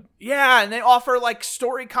not know that. Yeah, and they offer, like,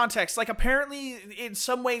 story context. Like, apparently, in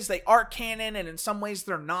some ways, they are canon, and in some ways,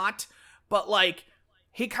 they're not. But, like,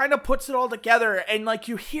 he kind of puts it all together, and, like,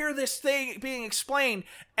 you hear this thing being explained,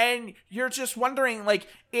 and you're just wondering, like,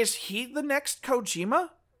 is he the next Kojima?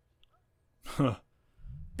 Huh.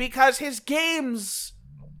 Because his games,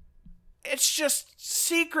 it's just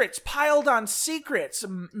secrets piled on secrets,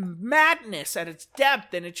 madness at its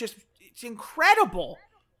depth, and it's incredible.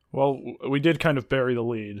 Well, we did kind of bury the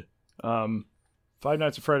lead. Five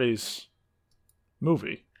Nights at Freddy's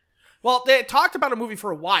movie. Well, they talked about a movie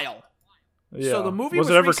for a while. Yeah. So the movie was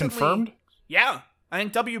it ever confirmed? Yeah, I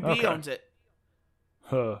think WB owns it.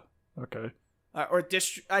 Huh. Okay.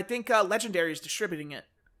 I think Legendary is distributing it.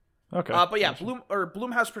 Okay. But yeah,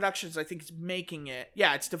 Blumhouse Productions, I think, is making it.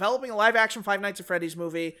 Yeah, it's developing a live-action Five Nights at Freddy's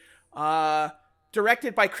movie,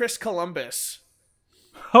 directed by Chris Columbus.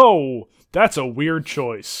 Oh, that's a weird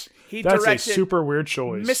choice. That's a super weird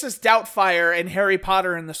choice. Mrs. Doubtfire and Harry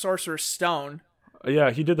Potter and the Sorcerer's Stone.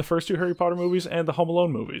 Yeah, he did the first 2 Harry Potter movies and the Home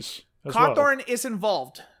Alone movies. Cawthon is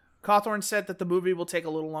involved. Cawthon said that the movie will take a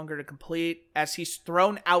little longer to complete as he's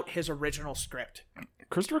thrown out his original script.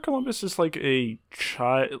 Christopher Columbus is like a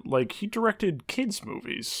child, like he directed kids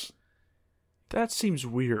movies. That seems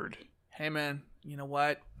weird. Hey man, you know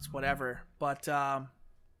what? It's whatever. But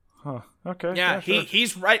Okay. Yeah, sure.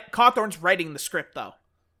 he's right. Cawthon's writing the script though.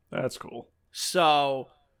 That's cool. So,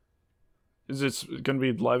 is it going to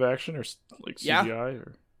be live action or like CGI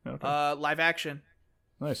or okay. Live action.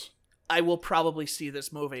 Nice. I will probably see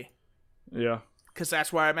this movie. Yeah. Because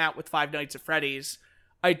that's where I'm at with Five Nights at Freddy's.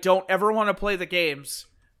 I don't ever want to play the games,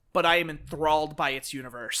 but I am enthralled by its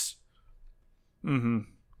universe. Mm-hmm.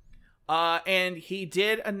 And he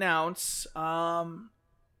did announce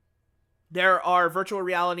there are virtual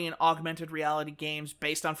reality and augmented reality games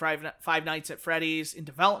based on Five Nights at Freddy's in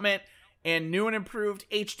development, and new and improved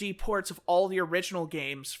HD ports of all the original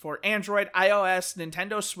games for Android, iOS,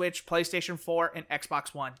 Nintendo Switch, PlayStation 4, and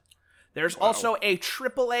Xbox One. There's also a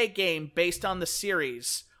AAA game based on the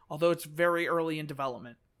series, although it's very early in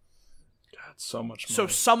development. God, so much money. So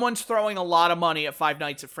someone's throwing a lot of money at Five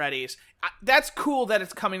Nights at Freddy's. That's cool that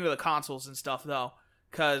it's coming to the consoles and stuff, though.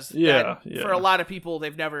 Because for a lot of people,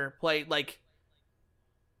 they've never played, like...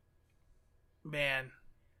 Man...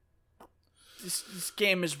 This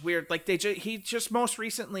game is weird. Like, he just most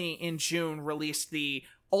recently, in June, released the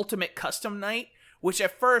Ultimate Custom Night, which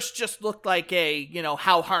at first just looked like a,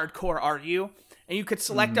 how hardcore are you? And you could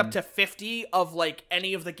select up to 50 of, like,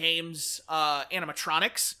 any of the game's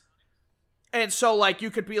animatronics. And so, like,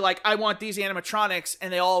 you could be like, I want these animatronics,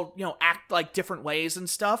 and they all, act like different ways and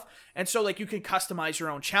stuff. And so, like, you can customize your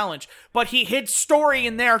own challenge. But he hid story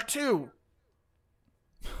in there, too.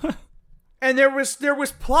 And there was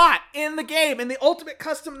plot in the game. In the Ultimate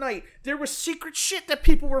Custom Night, there was secret shit that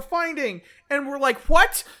people were finding. And we're like,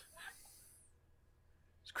 what?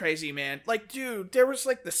 It's crazy, man. Like, dude, there was,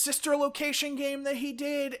 like, the sister location game that he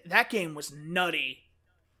did. That game was nutty.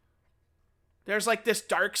 There's, like, this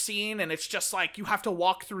dark scene, and it's just, like, you have to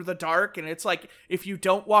walk through the dark, and it's, like, if you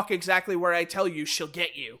don't walk exactly where I tell you, she'll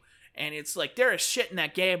get you. And it's, like, there is shit in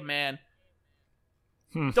that game, man.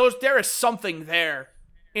 There is something there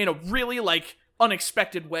in a really, like,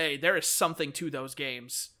 unexpected way. There is something to those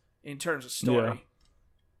games in terms of story. Yeah.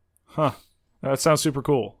 Huh. That sounds super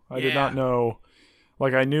cool. I did not know.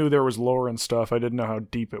 Like, I knew there was lore and stuff. I didn't know how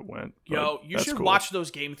deep it went. Yo, you should watch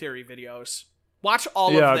those game theory videos. Watch all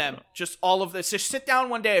of them. Just all of this. Just sit down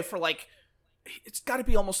one day for, like, it's got to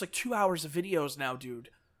be almost like 2 hours of videos now, dude.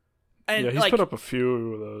 And yeah, he's put up a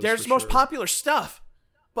few of those. There's most popular stuff.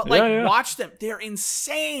 But, like, watch them. They're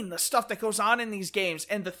insane, the stuff that goes on in these games.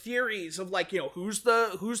 And the theories of, like, who's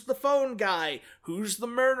the phone guy? Who's the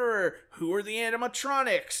murderer? Who are the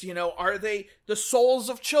animatronics? Are they the souls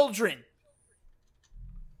of children?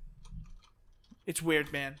 It's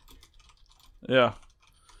weird, man. Yeah.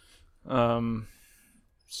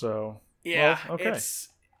 So. Yeah, well, okay.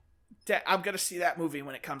 I'm going to see that movie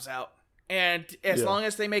when it comes out. And as long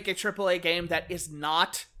as they make a AAA game that is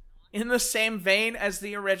not in the same vein as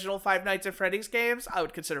the original Five Nights at Freddy's games, I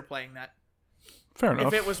would consider playing that. Fair enough.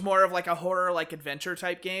 If it was more of like a horror, like adventure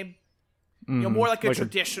type game, more like a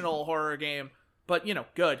traditional horror game, but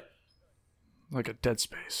good. Like a Dead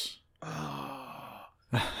Space. Oh.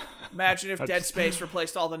 Imagine if Dead Space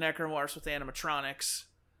replaced all the necromorphs with animatronics.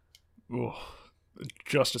 Ooh,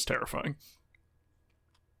 just as terrifying.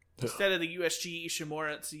 Instead of the USG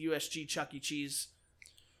Ishimura, it's the USG Chuck E. Cheese.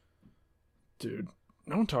 Dude,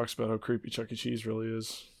 no one talks about how creepy Chuck E. Cheese really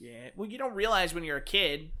is. Yeah, well, you don't realize when you're a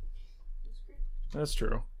kid. That's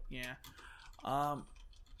true. Yeah.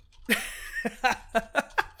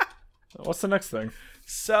 What's the next thing?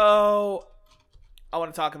 So, I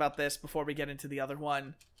want to talk about this before we get into the other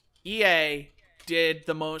one. EA did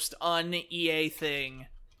the most un-EA thing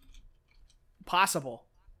possible.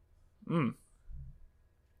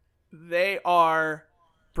 They are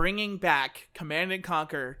bringing back Command &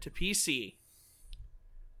 Conquer to PC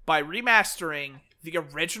by remastering the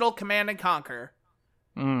original Command & Conquer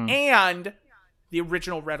and the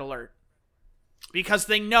original Red Alert. Because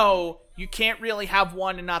they know you can't really have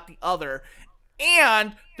one and not the other.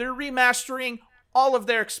 And they're remastering all of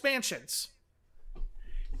their expansions.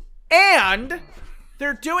 And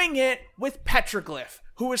they're doing it with Petroglyph,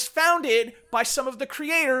 who was founded by some of the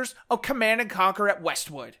creators of Command & Conquer at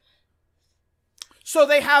Westwood. So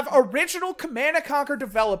they have original Command & Conquer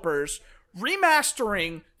developers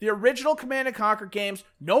remastering the original Command & Conquer games,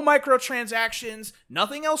 no microtransactions,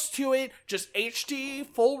 nothing else to it, just HD,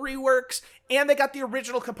 full reworks, and they got the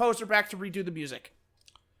original composer back to redo the music.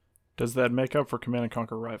 Does that make up for Command &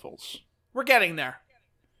 Conquer Rivals? We're getting there.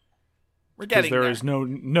 Because there is no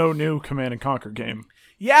new Command & Conquer game.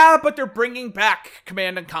 Yeah, but they're bringing back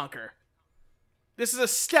Command & Conquer. This is a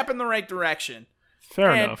step in the right direction.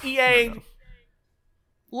 Fair enough. EA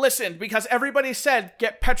listened because everybody said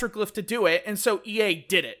get Petroglyph to do it, and so EA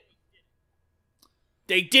did it.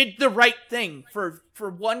 They did the right thing. For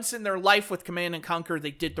once in their life with Command & Conquer, they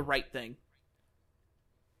did the right thing.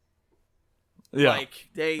 Yeah. Like,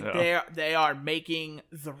 they are making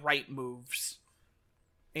the right moves.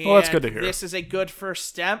 And well, that's good to hear. This is a good first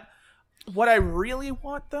step. What I really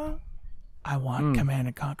want, though, I want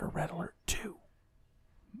Command & Conquer Red Alert 2.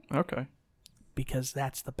 Okay. Because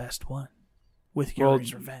that's the best one. With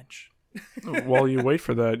Yuri's Revenge. While you wait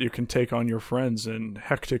for that, you can take on your friends in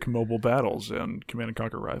hectic mobile battles in Command &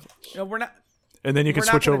 Conquer Rivals. No, we're not. And then you can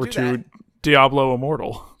switch over to Diablo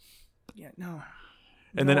Immortal. Yeah, no.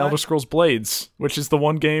 And then Elder Scrolls Blades, which is the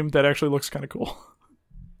one game that actually looks kind of cool.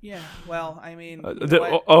 Yeah, well, I mean...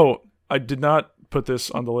 I did not put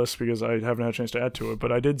this on the list because I haven't had a chance to add to it,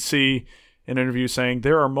 but I did see an interview saying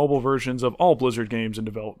there are mobile versions of all Blizzard games in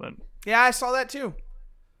development. Yeah, I saw that too.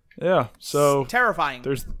 Yeah, so... It's terrifying.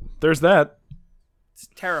 There's that. It's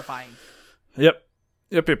terrifying. Yep.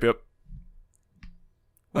 When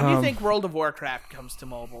do you think World of Warcraft comes to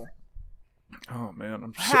mobile? Oh,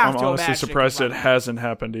 man. I'm honestly surprised it hasn't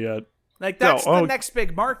happened yet. Like, that's the next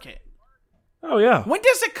big market. Oh, yeah. When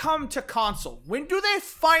does it come to console? When do they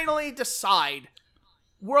finally decide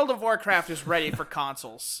World of Warcraft is ready for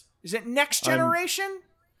consoles? Is it next generation?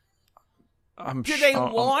 Do they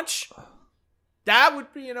launch That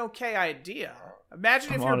would be an okay idea.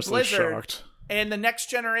 Imagine if you're honestly Blizzard shocked. and the next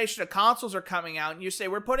generation of consoles are coming out and you say,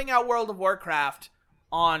 we're putting out World of Warcraft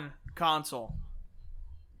on console.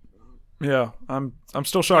 Yeah, I'm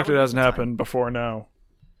still shocked it hasn't happened before now.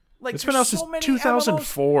 Like, It's been out since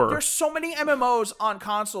 2004. There's so many MMOs on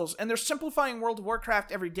consoles, and they're simplifying World of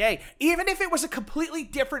Warcraft every day. Even if it was a completely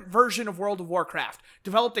different version of World of Warcraft,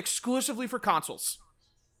 developed exclusively for consoles.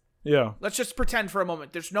 Yeah. Let's just pretend for a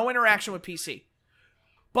moment. There's no interaction with PC.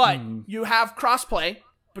 But you have crossplay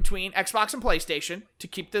between Xbox and PlayStation to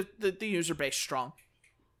keep the user base strong.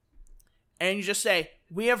 And you just say,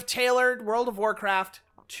 we have tailored World of Warcraft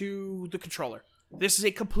to the controller. This is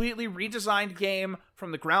a completely redesigned game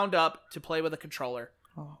from the ground up to play with a controller.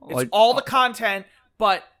 It's all the content,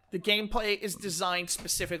 but the gameplay is designed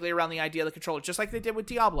specifically around the idea of the controller, just like they did with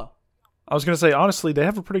Diablo. I was going to say, honestly, they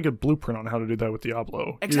have a pretty good blueprint on how to do that with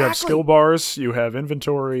Diablo. Exactly. You have skill bars, you have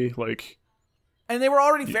inventory, like... And they were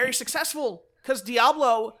already very successful, because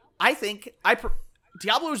Diablo,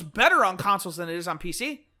 Diablo is better on consoles than it is on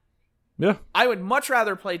PC. Yeah. I would much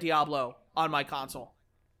rather play Diablo on my console.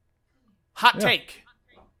 Hot take.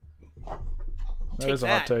 That is a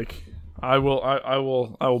hot take. I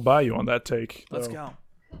will buy you on that take. Let's go.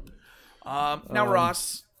 Now,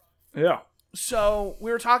 Ross. Yeah. So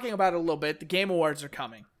we were talking about it a little bit. The Game Awards are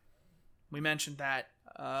coming. We mentioned that.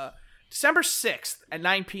 December 6th at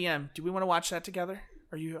 9 p.m. Do we want to watch that together?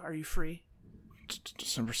 Are you free?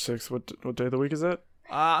 December 6th. What day of the week is that?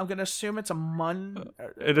 I'm going to assume it's a Monday.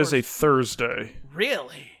 It is a Thursday.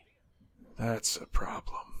 Really? That's a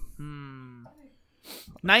problem.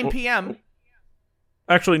 9 p.m.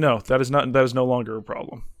 Actually, no. That is no longer a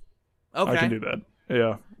problem. Okay. I can do that.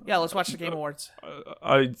 Yeah. Yeah, let's watch the Game Awards.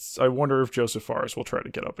 I wonder if Joseph Fares will try to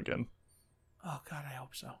get up again. Oh, God, I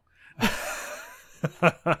hope so.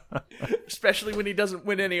 Especially when he doesn't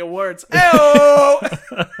win any awards.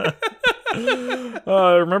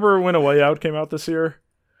 Remember when A Way Out came out this year?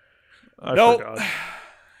 I forgot.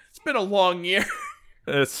 It's been a long year.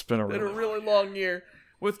 It's been a really long year.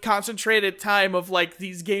 With concentrated time of, like,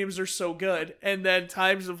 these games are so good. And then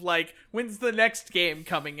times of, like, when's the next game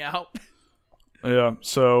coming out? Yeah,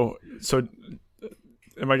 so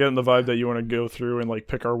am I getting the vibe that you want to go through and, like,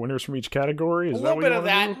 pick our winners from each category? Is a that little what bit you of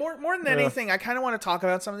want to that. do? More than anything, I kind of want to talk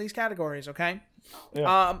about some of these categories, okay?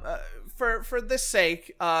 Yeah. For this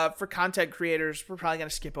sake, for content creators, we're probably going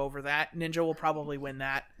to skip over that. Ninja will probably win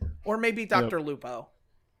that. Or maybe Dr. Lupo.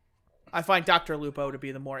 I find Dr. Lupo to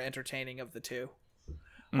be the more entertaining of the two.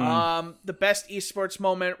 The best esports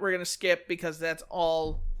moment we're going to skip because that's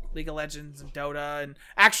all League of Legends and Dota. And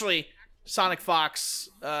actually, Sonic Fox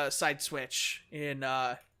side switch in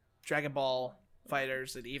Dragon Ball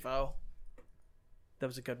Fighters at EVO. That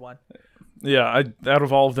was a good one. Yeah, out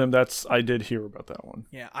of all of them, I did hear about that one.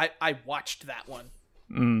 Yeah, I watched that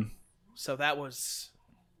one. So that was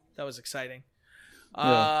exciting.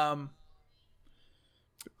 Yeah.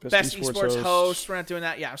 Best esports host. We're not doing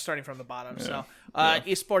that. Yeah, I'm starting from the bottom. Yeah. So,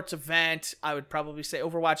 esports event. I would probably say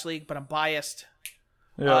Overwatch League, but I'm biased.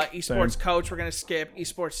 Yeah, esports same. coach. We're gonna skip.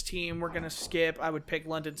 Esports team. We're gonna skip. I would pick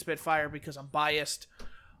London Spitfire because I'm biased.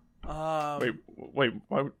 Wait.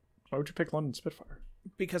 Why would you pick London Spitfire?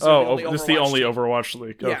 Because this is the only Overwatch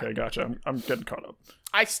League. Yeah. Okay, gotcha. I'm getting caught up.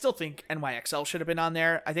 I still think NYXL should have been on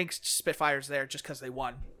there. I think Spitfire's there just because they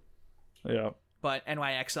won. Yeah. But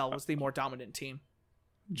NYXL was the more dominant team.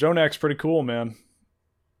 Jonak's pretty cool, man.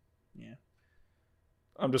 Yeah.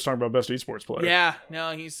 I'm just talking about best esports player. Yeah.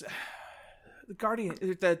 No, he's the Guardian.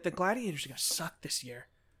 The Gladiators are gonna suck this year.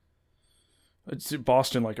 It's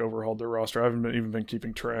Boston overhauled their roster. I haven't even been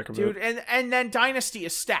keeping track of it. Dude, and then Dynasty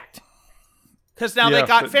is stacked. Because now they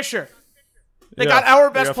got Fisher. They got our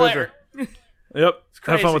best player. Yep. It's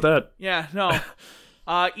crazy. Have fun with that. Yeah, no.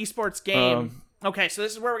 Esports game. Okay, so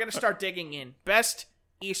this is where we're going to start digging in. Best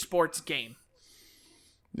esports game.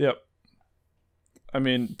 Yep. I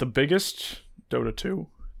mean, the biggest, Dota 2.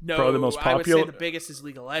 No, probably the most popular. I would say the biggest is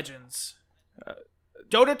League of Legends.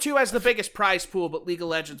 Dota 2 has the biggest prize pool, but League of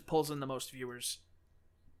Legends pulls in the most viewers.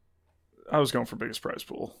 I was going for biggest prize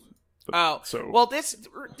pool. Well, this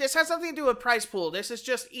has nothing to do with prize pool. This is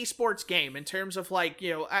just esports game in terms of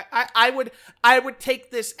I would take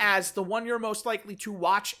this as the one you're most likely to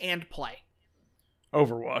watch and play.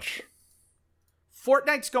 Overwatch.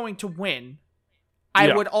 Fortnite's going to win.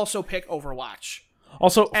 I would also pick Overwatch.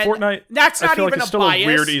 Also, And Fortnite. That's not I feel even like it's a still bias. a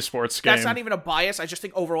weird esports game. That's not even a bias. I just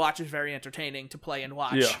think Overwatch is very entertaining to play and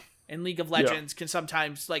watch. Yeah. And League of Legends can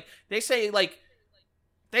sometimes they say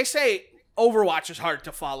Overwatch is hard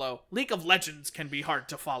to follow. League of Legends can be hard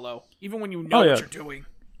to follow, even when you know what you're doing.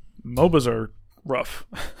 MOBAs are rough.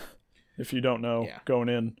 if you don't know Yeah. going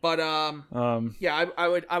in. But yeah, I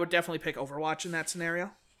would definitely pick Overwatch in that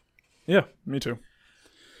scenario. Yeah, me too.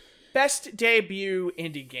 Best debut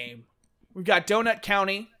indie game. We've got Donut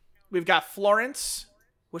County. We've got Florence,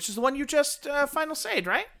 which is the one you just final sayed,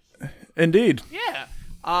 right? Indeed.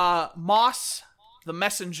 Yeah. Moss, The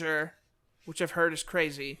Messenger, which I've heard is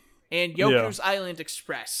crazy, and Yoku's Island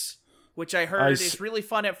Express, which I heard is really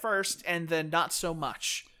fun at first and then not so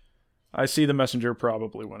much. I see The Messenger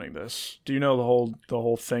probably winning this. Do you know the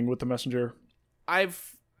whole thing with The Messenger?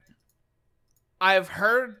 I've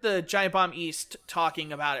heard the Giant Bomb East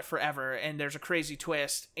talking about it forever, and there's a crazy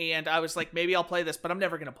twist, and I was like, maybe I'll play this, but I'm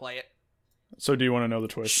never going to play it. So do you want to know the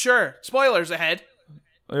twist? Sure. Spoilers ahead.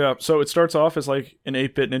 Yeah, so it starts off as like an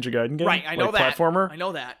 8-bit Ninja Gaiden game. Right, I know that. Platformer. I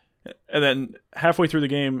know that. And then halfway through the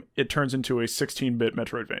game, it turns into a 16-bit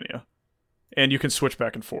Metroidvania. And you can switch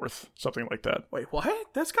back and forth, something like that. Wait,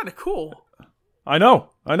 what? That's kind of cool. I know.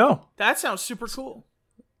 That sounds super cool.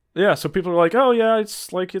 Yeah, so people are like, oh yeah,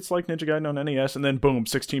 it's like Ninja Gaiden on NES, and then boom,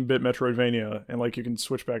 16-bit Metroidvania, and like you can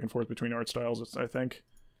switch back and forth between art styles. I think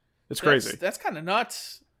it's crazy. That's kind of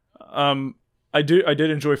nuts. I did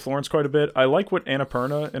enjoy Florence quite a bit. I like what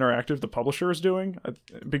Annapurna Interactive, the publisher, is doing,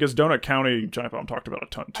 because Donut County, Giant Bomb talked about a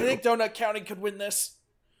ton too. I think Donut County could win this.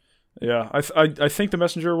 Yeah, I think The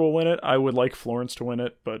Messenger will win it. I would like Florence to win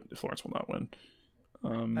it, but Florence will not win.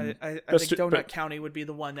 I think Donut County would be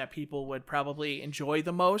the one that people would probably enjoy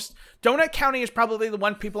the most. Donut County is probably the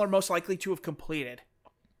one people are most likely to have completed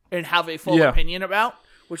and have a full opinion about,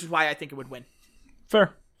 which is why I think it would win.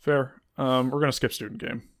 Fair. We're gonna skip Student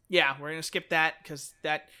Game. Yeah, we're gonna skip that because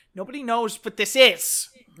that nobody knows what this is.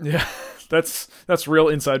 Yeah, that's real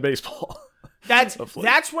inside baseball.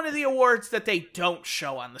 That's one of the awards that they don't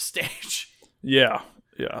show on the stage. Yeah.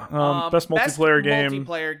 Best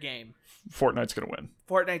multiplayer game. Fortnite's gonna win.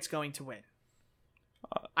 Fortnite's going to win.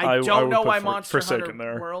 I don't know why Monster Hunter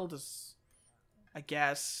Hunter World is. I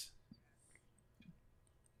guess.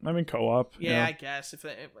 I mean, co-op. Yeah, I guess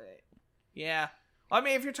yeah. I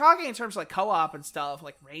mean, if you're talking in terms of like co-op and stuff,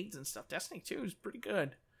 like raids and stuff, Destiny 2 is pretty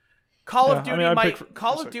good. Call of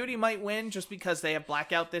Duty might win just because they have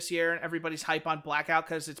Blackout this year and everybody's hype on Blackout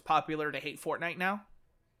because it's popular to hate Fortnite now.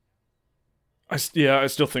 I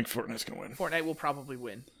still think Fortnite's gonna win. Fortnite will probably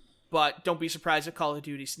win, but don't be surprised if Call of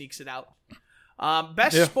Duty sneaks it out.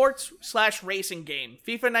 Best sports/racing game: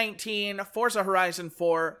 FIFA 19, Forza Horizon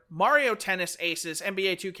 4, Mario Tennis Aces,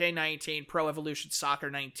 NBA 2K19, Pro Evolution Soccer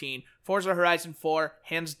 19, Forza Horizon 4,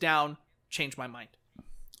 hands down, changed my mind.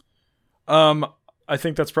 I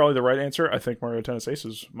think that's probably the right answer. I think Mario Tennis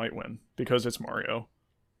Aces might win because it's Mario.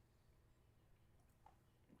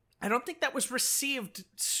 I don't think that was received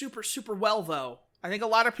super, super well, though. I think a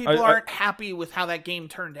lot of people aren't happy with how that game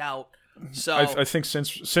turned out. So I think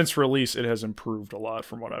since release, it has improved a lot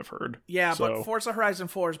from what I've heard. Yeah, but Forza Horizon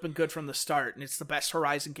 4 has been good from the start, and it's the best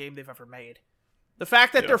Horizon game they've ever made. The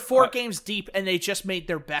fact that they're 4 games deep and they just made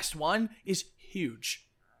their best one is huge.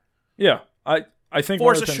 Yeah, I think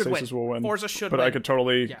Forza Mario Tennis Aces will win. Forza should but win. I could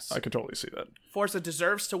totally see that. Forza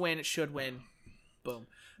deserves to win. It should win. Boom.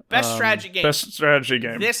 Best strategy game. Best strategy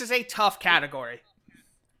game. This is a tough category.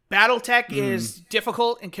 BattleTech is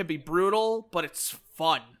difficult and can be brutal, but it's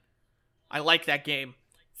fun. I like that game.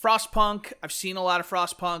 Frostpunk, I've seen a lot of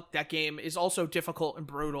Frostpunk. That game is also difficult and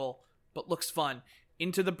brutal, but looks fun.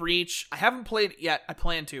 Into the Breach, I haven't played it yet. I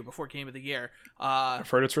plan to before Game of the Year. I've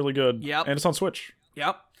heard it's really good. Yep. And it's on Switch.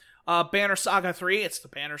 Yep. Banner Saga 3, it's the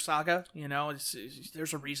Banner Saga. You know,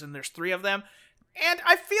 there's a reason there's 3 of them. And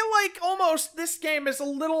I feel like almost this game is a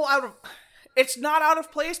little out of... It's not out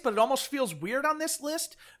of place, but it almost feels weird on this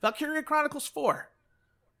list. Valkyria Chronicles 4.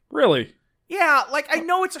 Really? Yeah, like, I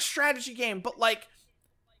know it's a strategy game, but, like,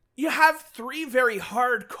 you have 3 very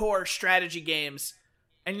hardcore strategy games,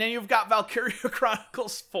 and then you've got Valkyria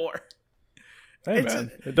Chronicles 4. Hey,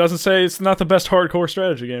 man. It doesn't say it's not the best hardcore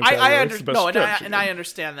strategy game. I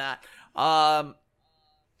understand that.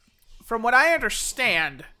 From what I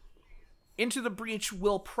understand, Into the Breach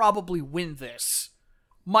will probably win this.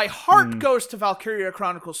 My heart goes to Valkyria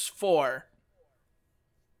Chronicles 4,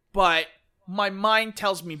 but my mind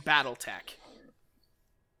tells me BattleTech.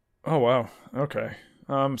 Oh, wow. Okay.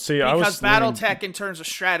 Because BattleTech in terms of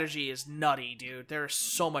strategy is nutty, dude. There's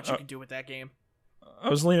so much you can do with that game. I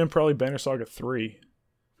was leaning probably Banner Saga 3.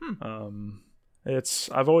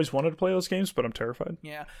 I've always wanted to play those games, but I'm terrified.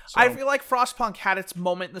 Yeah. So. I feel like Frostpunk had its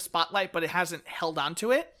moment in the spotlight, but it hasn't held on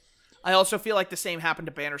to it. I also feel like the same happened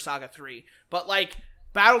to Banner Saga 3. But, like,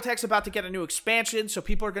 BattleTech's about to get a new expansion, so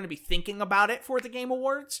people are going to be thinking about it for the Game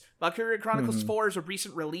Awards. Valkyria Chronicles 4 is a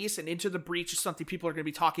recent release, and Into the Breach is something people are going to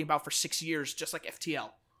be talking about for 6 years, just like FTL.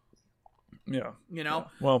 Yeah. You know?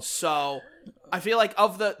 Yeah. Well, so I feel like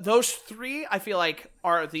of those three, I feel like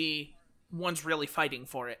are the ones really fighting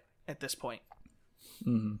for it at this point.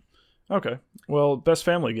 Okay. Well, best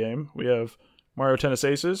family game, we have Mario Tennis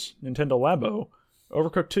Aces, Nintendo Labo,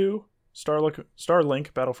 Overcooked 2,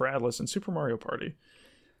 Starlink Battle for Atlas, and Super Mario Party.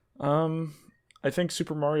 I think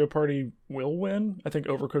Super Mario Party will win. I think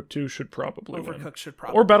Overcooked 2 should probably win. Overcooked should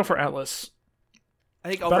probably Or Battle for Atlas. I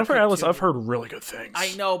think Battle for Overcooked Atlas, 2. I've heard really good things.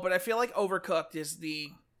 I know, but I feel like Overcooked is the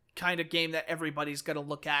kind of game that everybody's going to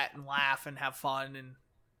look at and laugh and have fun. And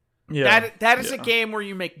that is a game where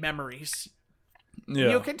you make memories. Yeah,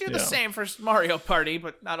 you can do the same for Mario Party,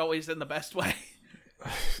 but not always in the best way.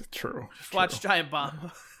 True. Just watch Giant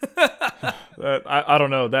Bomb. I don't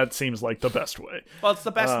know. That seems like the best way. Well, it's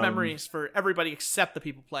the best memories for everybody except the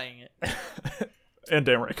people playing it. And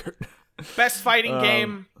Dan Reichert. Best fighting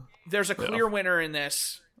game. There's a clear winner in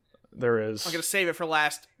this. There is. I'm going to save it for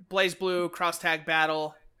last. Blaze Blue, Cross Tag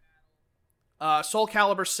Battle. Soul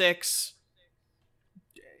Calibur 6.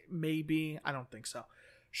 Maybe. I don't think so.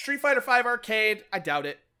 Street Fighter 5 Arcade. I doubt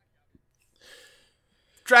it.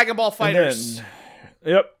 Dragon Ball Fighters.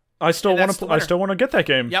 Yep. I still want to. I still want to get that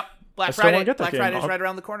game. Yep. Black Friday. Black Friday's right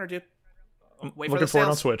around the corner, dude. Wait for the sales. Looking for it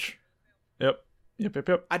on Switch. Yep.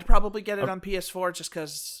 I'd probably get it on PS4 just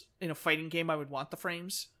because in a fighting game I would want the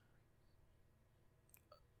frames.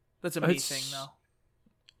 That's a me thing,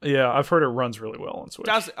 though. Yeah, I've heard it runs really well on Switch.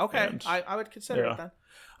 Does it? Okay, I would consider it then.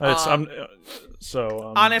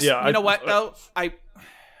 Honest, you know what though?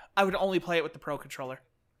 I would only play it with the Pro Controller.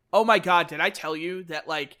 Oh my god, did I tell you that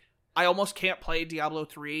like I almost can't play Diablo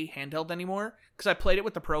 3 handheld anymore because I played it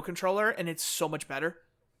with the Pro Controller and it's so much better.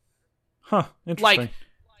 Huh, interesting.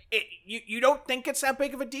 Like, you don't think it's that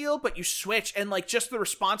big of a deal, but you switch and like just the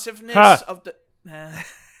responsiveness of the...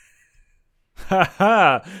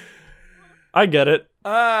 Ha I get it.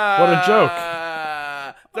 What a joke.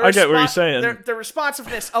 I get what you're saying. The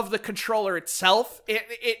responsiveness of the controller itself,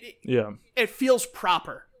 it feels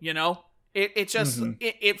proper, you know? It just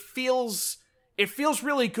it feels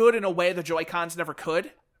really good in a way the Joy-Cons never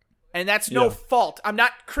could. And that's no fault. I'm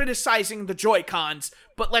not criticizing the Joy-Cons,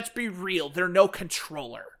 but let's be real, they're no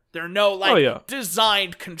controller. They're no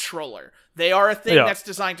designed controller. They are a thing that's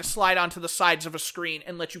designed to slide onto the sides of a screen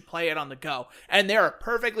and let you play it on the go. And they're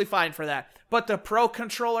perfectly fine for that. But the Pro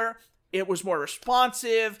Controller, it was more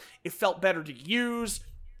responsive. It felt better to use.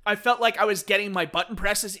 I felt like I was getting my button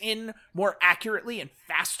presses in more accurately and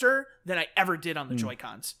faster than I ever did on the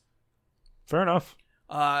Joy-Cons. Fair enough.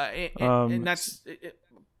 And that's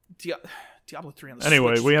Diablo 3 on the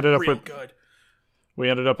Switch. We ended up with good. We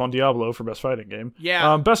ended up on Diablo for best fighting game.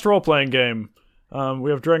 Yeah. Best role playing game.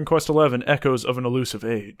 We have Dragon Quest XI: Echoes of an Elusive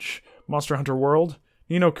Age, Monster Hunter World,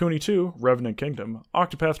 Ni no Kuni 2: Revenant Kingdom,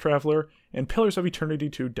 Octopath Traveler, and Pillars of Eternity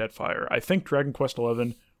 2: Deadfire. I think Dragon Quest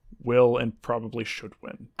XI will and probably should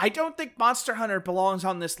win. I don't think Monster Hunter belongs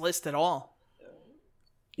on this list at all.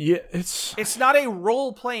 Yeah, it's not a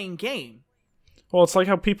role-playing game. Well, it's like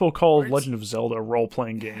how people call Legend of Zelda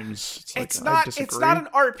role-playing games. It's not an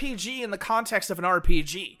RPG in the context of an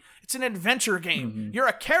RPG. It's an adventure game. Mm-hmm. You're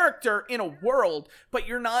a character in a world, but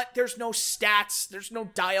there's no stats, there's no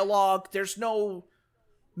dialogue, there's no...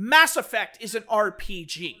 Mass Effect is an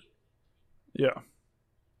RPG. Yeah.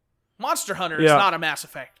 Monster Hunter is not a Mass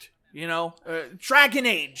Effect, you know? Dragon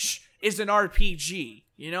Age is an RPG,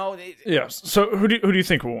 you know? Yeah, so who do you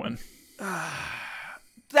think will win?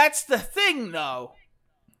 That's the thing, though.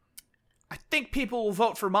 I think people will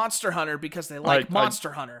vote for Monster Hunter because they like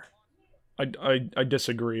Monster Hunter. I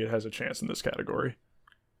disagree. It has a chance in this category.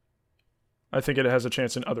 I think it has a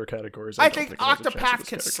chance in other categories. I think Octopath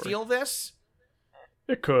could steal this.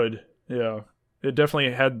 It could, yeah. It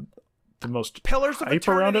definitely had the most hype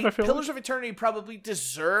around it, I feel Pillars of Eternity probably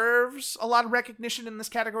deserves a lot of recognition in this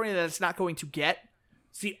category that it's not going to get.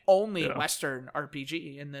 It's the only Western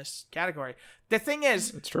RPG in this category. The thing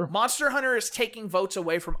is, it's true. Monster Hunter is taking votes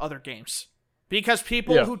away from other games. Because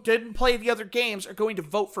people who didn't play the other games are going to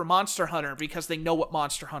vote for Monster Hunter because they know what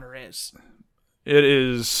Monster Hunter is. It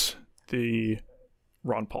is the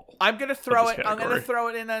Ron Paul. I'm going to throw it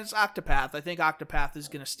in as Octopath. I think Octopath is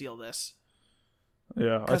going to steal this.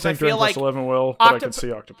 Yeah, I think Dragon Quest XI will, but I can see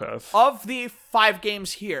Octopath. Of the 5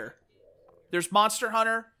 games here, there's Monster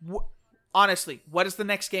Hunter. Honestly, what is the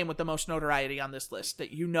next game with the most notoriety on this list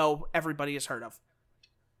that you know everybody has heard of?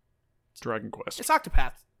 Dragon Quest. It's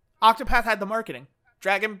Octopath. Octopath had the marketing.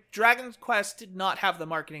 Dragon Quest did not have the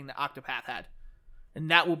marketing that Octopath had. And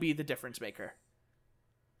that will be the difference maker.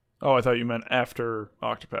 Oh, I thought you meant after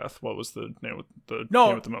Octopath. What was the name of the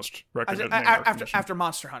game with the most recognition? After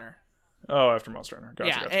Monster Hunter. Oh, after Monster Hunter. Gotcha,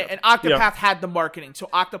 yeah, gotcha. and Octopath had the marketing, so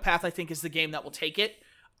Octopath I think is the game that will take it.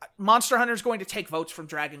 Monster Hunter is going to take votes from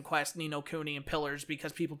Dragon Quest, Ni no Kuni, and Pillars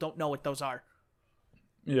because people don't know what those are.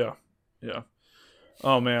 Yeah.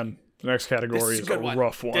 Oh man, the next category is a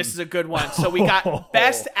rough one. This is a good one. So we got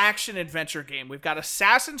Best Action Adventure Game. We've got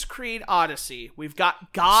Assassin's Creed Odyssey. We've got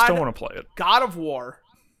Still want to play it. God of War.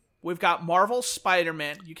 We've got Marvel's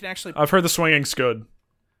Spider-Man. You can actually... I've heard the swinging's good.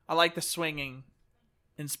 I like the swinging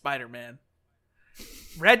in Spider-Man.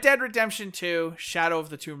 Red Dead Redemption 2, Shadow of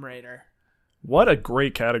the Tomb Raider. What a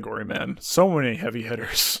great category, man. So many heavy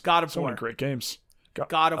hitters. God of War. So many great games.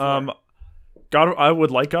 God of War. I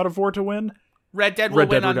would like God of War to win. Red Dead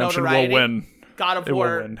Redemption on notoriety. Will win. God of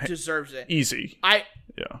War deserves it. Easy. I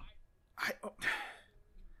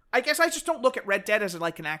guess I just don't look at Red Dead as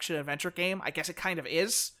like an action adventure game. I guess it kind of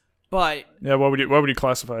is, but yeah. What would you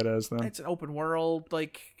classify it as then? It's an open world,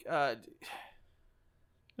 like an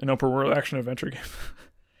open world action adventure game.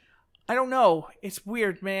 I don't know. It's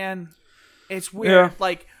weird, man. It's weird.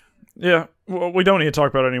 Yeah. Well, we don't need to talk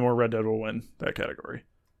about it anymore. Red Dead will win that category.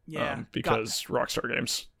 Yeah. Because Rockstar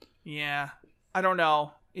Games. Yeah. I don't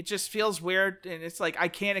know. It just feels weird, and it's like I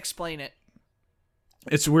can't explain it.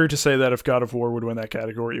 It's weird to say that if God of War would win that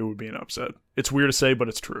category, it would be an upset. It's weird to say, but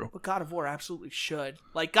it's true. But God of War absolutely should.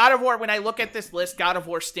 Like, God of War, when I look at this list, God of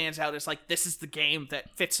War stands out as like, this is the game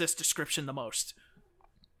that fits this description the most.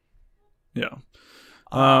 Yeah.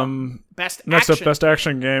 Next up, Best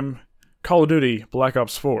Action Game. Call of Duty, Black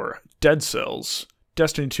Ops 4, Dead Cells,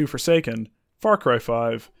 Destiny 2 Forsaken, Far Cry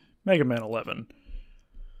 5, Mega Man 11.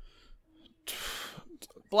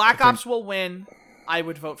 Black Ops will win. I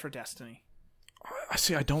would vote for Destiny.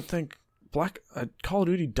 I don't think Call of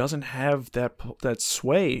Duty doesn't have that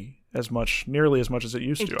sway nearly as much as it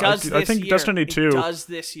used to. I think Destiny 2 does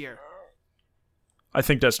this year. I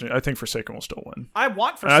think Forsaken will still win. I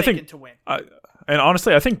want Forsaken to win. And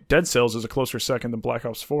honestly, I think Dead Cells is a closer second than Black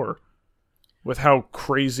Ops 4, with how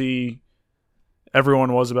crazy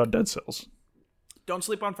everyone was about Dead Cells. Don't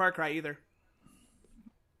sleep on Far Cry either.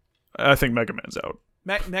 I think Mega Man's out.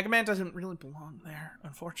 Mega Man doesn't really belong there,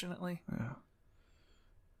 unfortunately. Yeah.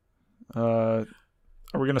 Are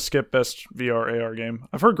we going to skip Best VR AR Game?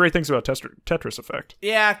 I've heard great things about Tetris Effect.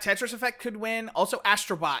 Yeah, Tetris Effect could win. Also,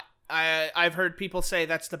 Astrobot. I've heard people say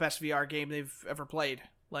that's the best VR game they've ever played.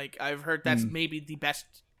 Like, I've heard that's maybe the best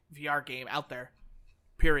VR game out there.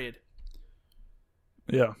 Period.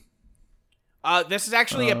 Yeah. This is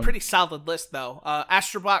actually a pretty solid list, though.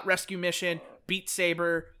 Astrobot Rescue Mission, Beat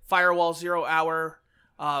Saber, Firewall Zero Hour,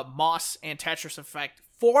 Moss, and Tetris Effect.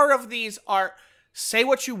 4 of these are... Say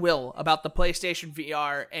what you will about the PlayStation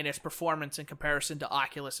VR and its performance in comparison to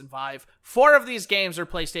Oculus and Vive. 4 of these games are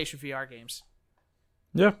PlayStation VR games.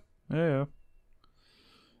 Yeah.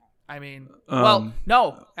 I mean, well,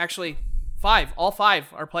 no, actually, 5. All 5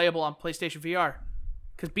 are playable on PlayStation VR.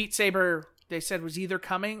 Because Beat Saber, they said, was either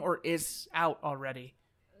coming or is out already.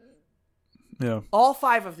 Yeah. All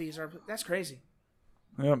 5 of these are... That's crazy.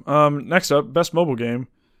 Yeah. Next up, Best Mobile Game.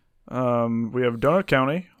 We have Donut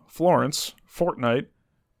County, Florence, Fortnite,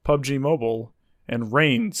 PUBG Mobile, and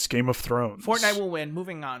Reigns, Game of Thrones. Fortnite will win.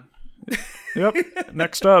 Moving on. Yep.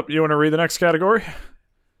 Next up, you want to read the next category?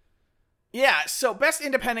 Yeah, so Best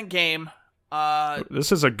Independent Game.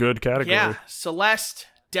 This is a good category. Yeah, Celeste,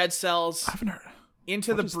 Dead Cells, I haven't heard.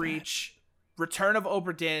 Into the Breach, Return of the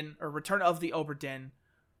Obra Dinn,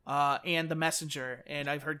 and The Messenger. And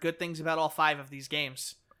I've heard good things about all 5 of these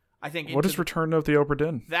games. I think. What is Return of the Obra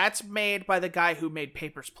Dinn? That's made by the guy who made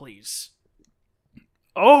Papers, Please.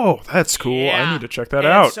 Oh, that's cool. Yeah. I need to check that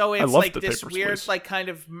out. So it's I love like this Papers, weird, Please. like kind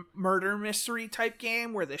of murder mystery type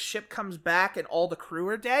game where the ship comes back and all the crew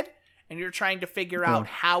are dead, and you're trying to figure out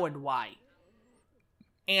how and why.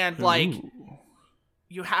 And like,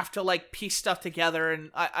 you have to like piece stuff together.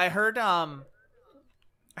 And I heard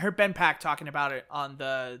Ben Pack talking about it on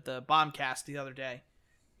the Bombcast the other day,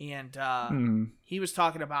 and he was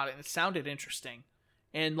talking about it, and it sounded interesting.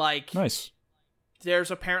 And like, nice.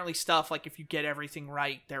 There's apparently stuff, like, if you get everything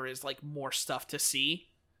right, there is, like, more stuff to see,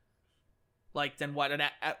 like, than what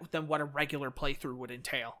a regular playthrough would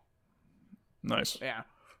entail. Nice. Yeah.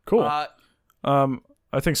 Cool.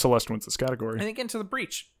 I think Celeste wins this category. I think Into the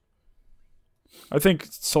Breach. I think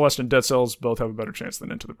Celeste and Dead Cells both have a better chance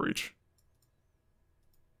than Into the Breach.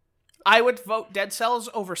 I would vote Dead Cells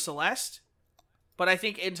over Celeste, but I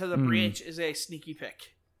think Into the Breach is a sneaky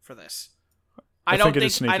pick for this. I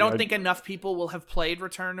don't think enough people will have played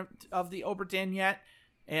Return of the Obra Dinn yet,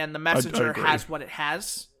 and The Messenger has what it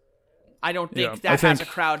has. I don't think that has a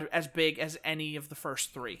crowd as big as any of the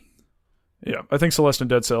first 3. Yeah, I think Celeste and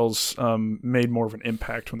Dead Cells made more of an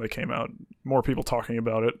impact when they came out. More people talking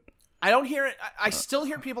about it. I don't hear it. I still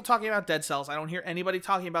hear people talking about Dead Cells. I don't hear anybody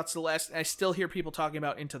talking about Celeste. And I still hear people talking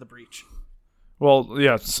about Into the Breach. Well,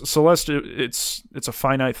 yeah, Celeste, it's a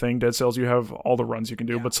finite thing. Dead Cells, you have all the runs you can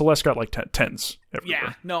do, but Celeste got like tens everywhere.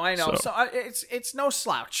 Yeah, no, I know. So it's no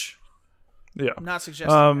slouch. Yeah. I'm not suggesting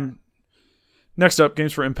that. Next up,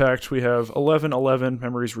 Games for Impact, we have 11/11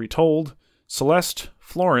 Memories Retold, Celeste,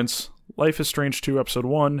 Florence, Life is Strange 2 Episode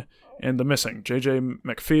 1, and The Missing, J.J.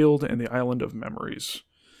 McField and the Island of Memories.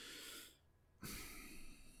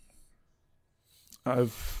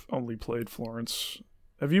 I've only played Florence.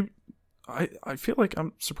 Have you? I feel like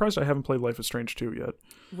I'm surprised I haven't played Life is Strange 2 yet.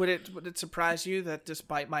 Would it surprise you that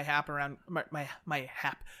despite my hype around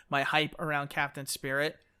my hype around Captain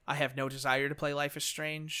Spirit, I have no desire to play Life is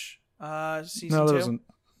Strange season 2? It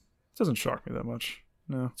doesn't shock me that much.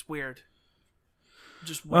 No. It's weird.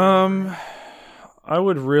 Just weird. I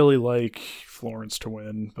would really like Florence to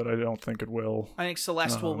win, but I don't think it will. I think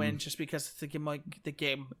Celeste will win just because it's the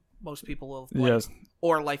game most people will play. Yes.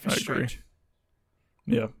 Or Life is I agree. Strange.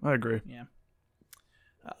 Yeah, I agree. Yeah.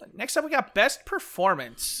 Next up, we got Best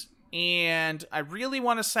Performance. And I really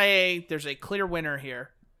want to say there's a clear winner here.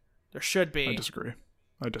 There should be. I disagree.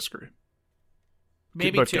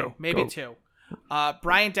 Maybe two. Go. Maybe two.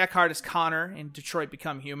 Brian Deckard as Connor in Detroit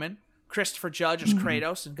Become Human. Christopher Judge as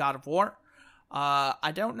Kratos in God of War.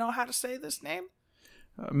 I don't know how to say this name.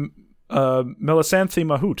 Melisanthe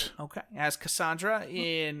Mahout. Okay. As Cassandra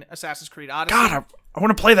in Assassin's Creed Odyssey. God, I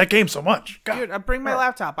want to play that game so much. God. Dude, I bring my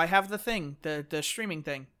laptop. I have the thing, the streaming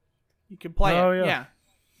thing. You can play it.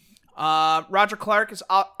 Yeah. Roger Clark as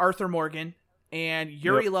Arthur Morgan, and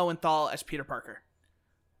Yuri Lowenthal as Peter Parker.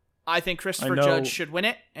 I think Christopher Judge should win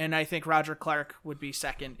it, and I think Roger Clark would be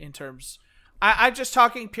second in terms. I'm just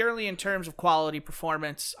talking purely in terms of quality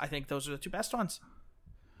performance. I think those are the two best ones.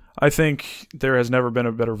 I think there has never been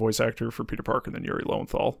a better voice actor for Peter Parker than Yuri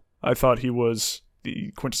Lowenthal. I thought he was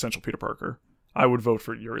the quintessential Peter Parker. I would vote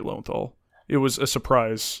for Yuri Lowenthal. It was a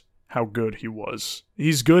surprise how good he was.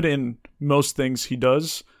 He's good in most things he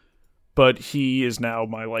does, but he is now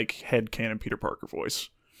my headcanon Peter Parker voice.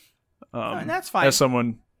 And that's fine. As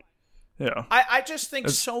someone, yeah. I just think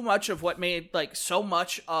so much of what made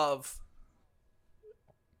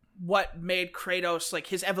Kratos,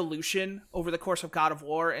 his evolution over the course of God of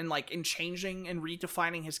War and in changing and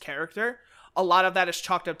redefining his character, a lot of that is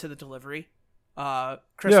chalked up to the delivery.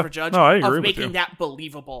 Christopher Judge, I agree of with you. making that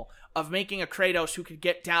believable, of making a Kratos who could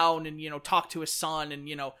get down and, talk to his son and,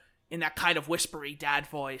 in that kind of whispery dad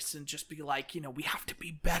voice and just be like, we have to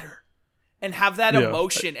be better and have that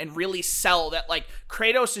emotion and really sell that,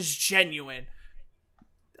 Kratos is genuine.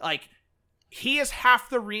 He is half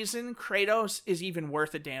the reason Kratos is even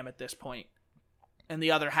worth a damn at this point. And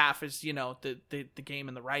the other half is, the game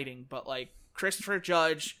and the writing. But, Christopher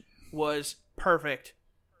Judge was perfect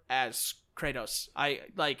as Kratos.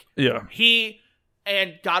 He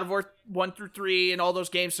and God of War 1 through 3 and all those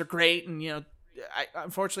games are great. And,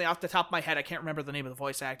 unfortunately, off the top of my head, I can't remember the name of the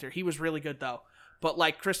voice actor. He was really good, though. But,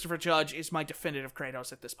 Christopher Judge is my definitive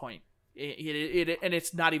Kratos at this point. And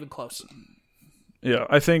it's not even close. Yeah,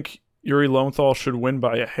 I think Yuri Lowenthal should win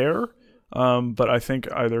by a hair, but I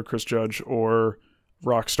think either Chris Judge or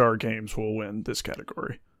Rockstar Games will win this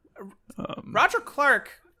category. Roger Clark,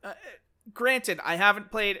 granted, I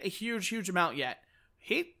haven't played a huge amount yet.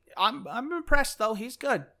 I'm impressed though. He's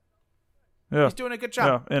good. Yeah, he's doing a good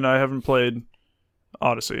job. Yeah, and I haven't played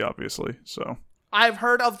Odyssey, obviously. So I've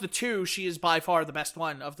heard of the two. She is by far the best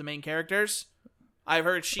one of the main characters. I've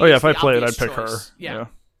heard she. If I play it, I'd pick her. Yeah.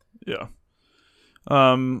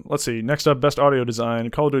 Let's see. Next up, Best Audio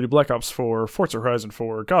Design: Call of Duty Black Ops 4, Forza Horizon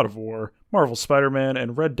 4, God of War, Marvel Spider-Man,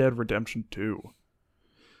 and Red Dead Redemption 2.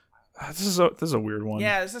 This is a weird one.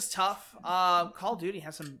 Yeah, this is tough. Call of Duty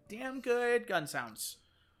has some damn good gun sounds.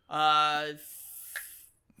 God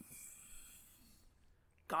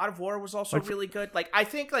of War was also really good. I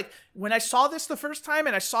think when I saw this the first time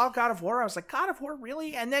and I saw God of War, I was like, God of War,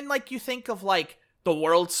 really? And then you think of the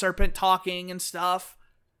World Serpent talking and stuff.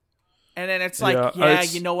 And then it's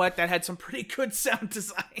you know what? That had some pretty good sound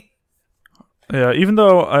design. Yeah, even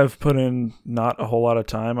though I've put in not a whole lot of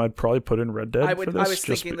time, I'd probably put in Red Dead for this. I was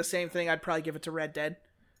thinking the same thing. I'd probably give it to Red Dead.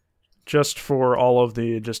 Just for all of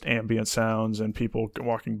the ambient sounds and people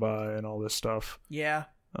walking by and all this stuff. Yeah.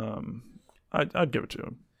 I'd give it to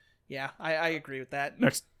him. Yeah, I agree with that.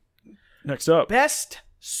 Next up. Best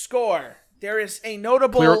score. There is a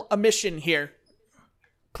notable omission here.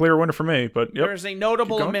 Clear winner for me, but yep. There is a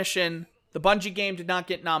notable omission. The Bungie game did not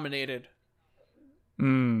get nominated.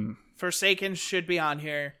 Forsaken should be on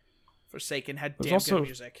here. Forsaken had good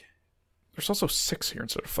music. There's also 6 here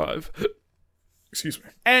instead of 5. Excuse me.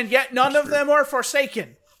 And yet none of them are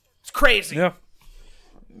Forsaken. It's crazy. Yeah.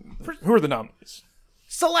 Who are the nominees?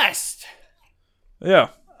 Celeste, Yeah.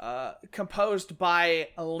 composed by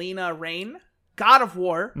Alina Rain. God of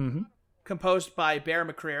War, Mm-hmm. composed by Bear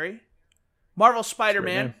McCreary. Marvel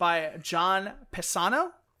Spider-Man name. by John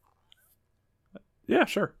Pisano, Yeah,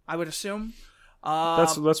 sure. I would assume.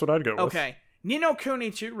 That's what I'd go with. Okay. Ni no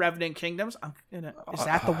Kuni 2, Revenant Kingdoms. Is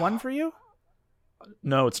that the one for you?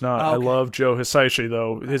 No, it's not. Okay. I love Joe Hisaishi,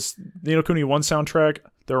 though. His Ni no Kuni 1 soundtrack,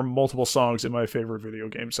 there are multiple songs in my favorite video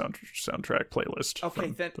game soundtrack playlist. Okay,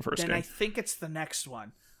 from then, the first then game. I think it's the next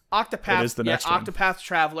one. Octopath. It is the next one. Octopath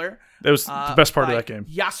Traveler. That was the best part of by that game.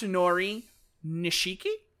 Yasunori Nishiki.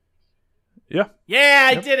 Yeah. Yeah,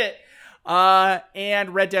 I Yep. did it.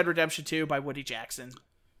 And Red Dead Redemption 2 by Woody Jackson.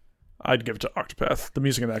 I'd give it to Octopath. The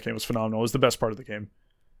music in that game was phenomenal. It was the best part of the game.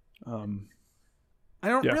 I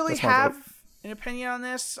don't Yeah, really that's my vote. have an opinion on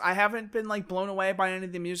this. I haven't been like blown away by any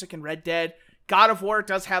of the music in Red Dead. God of War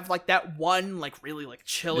does have like that one like really like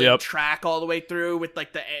chilling Yep. track all the way through with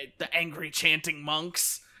like the angry chanting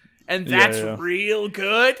monks, and Yeah, that's yeah. real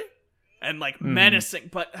good and like menacing.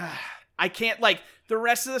 But I can't like the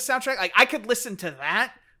rest of the soundtrack. Like I could listen to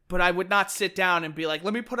that, but I would not sit down and be like,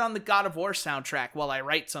 let me put on the God of War soundtrack while I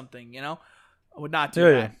write something. You know, I would not do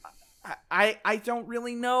Yeah, that. I don't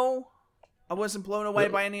really know. I wasn't blown away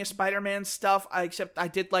by any of Spider-Man stuff, except I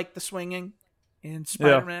did like the swinging in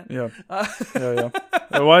Spider-Man. Yeah. Yeah.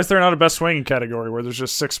 Why is there not a best swinging category where there's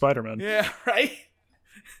just 6 Spider-Men? Yeah, right?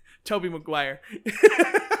 Tobey Maguire.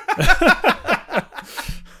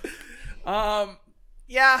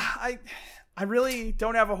 Yeah, I really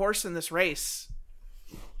don't have a horse in this race.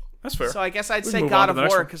 That's fair. So I guess I'd We can say move God on to of the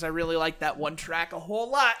next War one. because I really like that one track a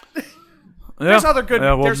whole lot. Yeah. There's other good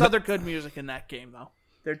Yeah, well, there's other good music in that game though.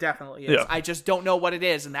 There definitely is. Yeah. I just don't know what it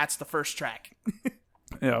is, and that's the first track.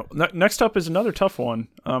 Yeah. Next up is another tough one.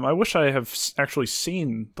 I wish I have actually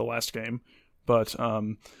seen the last game, but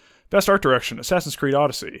best art direction: Assassin's Creed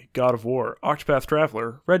Odyssey, God of War, Octopath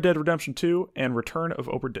Traveler, Red Dead Redemption 2, and Return of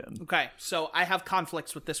Obra Dinn. Okay, so I have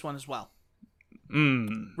conflicts with this one as well.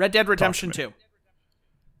 Mm, Red Dead Redemption me. 2.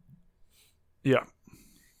 yeah.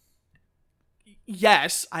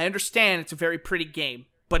 Yes, I understand it's a very pretty game,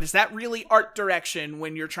 but is that really art direction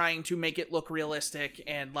when you're trying to make it look realistic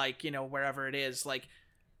and like, you know, wherever it is? Like,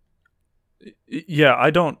 Yeah, I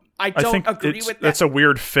don't think agree with that. That's a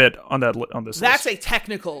weird fit on this That's list. a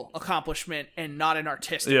technical accomplishment and not an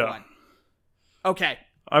artistic Yeah. one. Okay,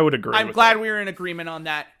 I would agree. I'm with glad we were in agreement on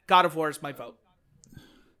that. God of War is my vote.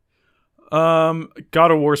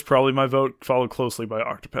 God of War is probably my vote, followed closely by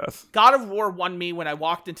Octopath. God of War won me when I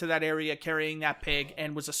walked into that area carrying that pig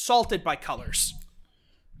and was assaulted by colors.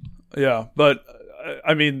 Yeah, but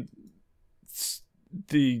I mean,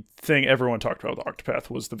 the thing everyone talked about with Octopath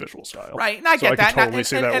was the visual style. Right, and I So get I that. could totally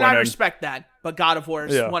see that and I winning. respect that. But God of War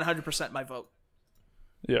is Yeah. 100% my vote.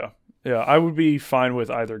 Yeah, I would be fine with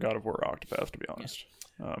either God of War or Octopath, to be honest.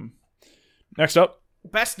 Next up,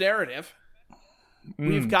 Best narrative.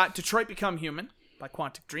 We've got Detroit Become Human by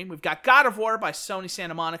Quantic Dream. We've got God of War by Sony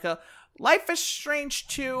Santa Monica. Life is Strange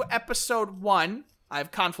 2 Episode 1. I have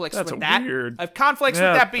conflicts That's with a that. weird- I have conflicts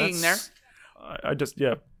with that being there. I just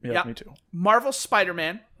yeah, Yep. me too. Marvel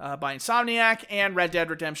Spider-Man by Insomniac and Red Dead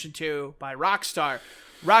Redemption 2 by Rockstar.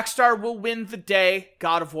 Rockstar will win the day.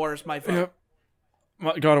 God of War is my vote.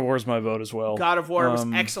 God of War is my vote as well. God of War was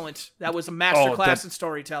excellent. That was a masterclass in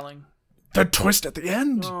storytelling. The twist at the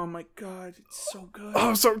end. Oh my god, it's so good.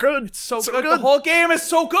 Oh, so good. So good. The whole game is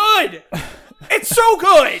so good. It's so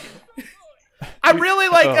good. I really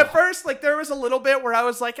like at first, like there was a little bit where I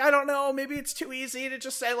was like, I don't know, maybe it's too easy to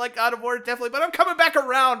just say like God of War definitely, but I'm coming back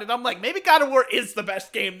around and I'm like, maybe God of War is the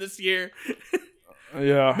best game this year.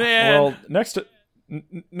 Yeah. Man. Well,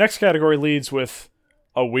 next category leads with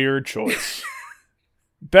a weird choice.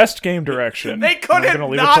 Best game direction. They I'm couldn't gonna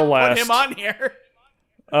leave not it till put last. him on here.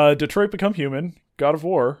 Detroit Become Human, God of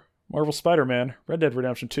War, Marvel Spider-Man, Red Dead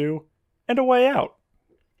Redemption 2, and A Way Out.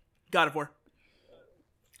 God of War.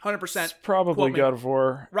 100%. It's probably Quote me. God of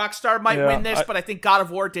War. Rockstar might Yeah, win this, but I think God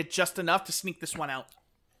of War did just enough to sneak this one out.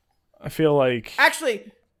 I feel like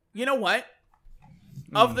Actually, you know what?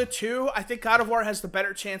 Of the two, I think God of War has the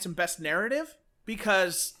better chance in best narrative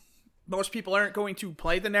because most people aren't going to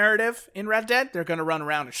play the narrative in Red Dead. They're going to run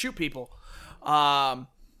around and shoot people.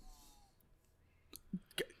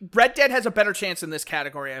 Red Dead has a better chance in this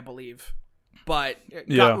category, I believe. But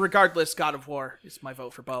regardless, God of War is my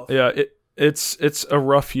vote for both. yeah, it's a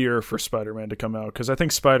rough year for Spider-Man to come out because I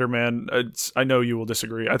think Spider-Man. I know you will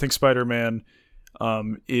disagree. I think Spider-Man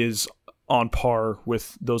is on par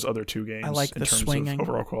with those other two games. I like in the terms swinging. of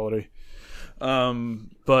overall quality.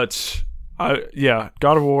 But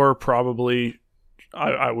God of War probably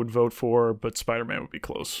I would vote for, but Spider-Man would be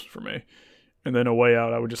close for me. And then A Way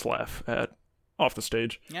Out, I would just laugh at off the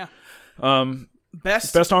stage. Yeah.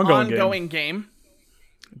 Best ongoing game.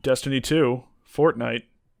 Destiny 2, Fortnite,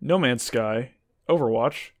 No Man's Sky,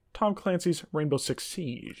 Overwatch, Tom Clancy's Rainbow Six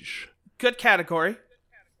Siege. Good category.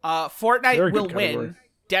 Fortnite will category. win.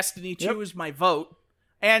 Destiny 2 is my vote.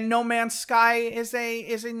 And No Man's Sky is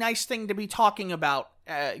a nice thing to be talking about,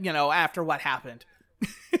 after what happened.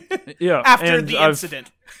 Yeah. After the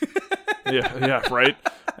incident. yeah, right.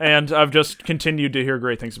 And I've just continued to hear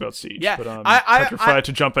great things about Siege. Yeah, but I'm petrified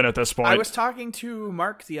to jump in at this point. I was talking to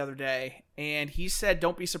Mark the other day, and he said,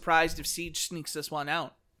 don't be surprised if Siege sneaks this one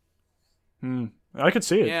out. I could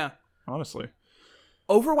see it. Yeah. Honestly.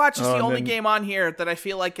 Overwatch is the only game on here that I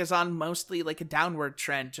feel like is on mostly like a downward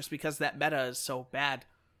trend just because that meta is so bad.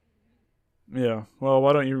 Yeah. Well,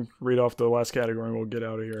 why don't you read off the last category and we'll get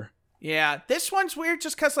out of here. Yeah, this one's weird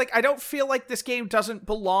just because, I don't feel like this game doesn't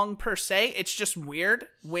belong per se. It's just weird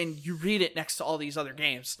when you read it next to all these other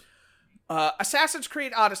games. Assassin's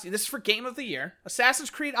Creed Odyssey. This is for Game of the Year. Assassin's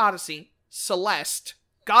Creed Odyssey, Celeste,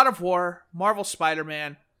 God of War, Marvel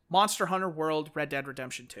Spider-Man, Monster Hunter World, Red Dead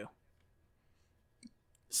Redemption 2.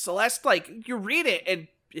 Celeste, you read it and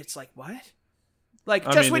it's like, what?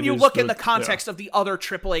 When you look in the context of the other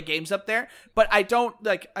AAA games up there, but I don't,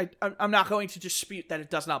 I'm not going to dispute that it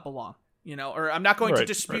does not belong, or I'm not going to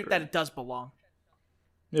dispute that it does belong.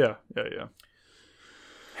 Yeah.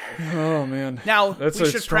 Oh, man. Now, That's we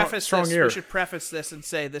a should preface this and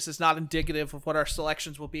say this is not indicative of what our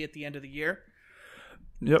selections will be at the end of the year.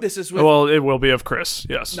 Yep. This is with, well, it will be of Chris,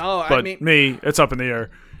 yes. No, but me, it's up in the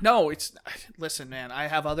air. No, it's... Listen, man, I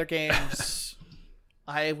have other games.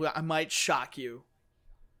 I might shock you.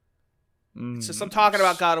 It's just I'm talking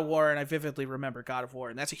about God of War, and I vividly remember God of War,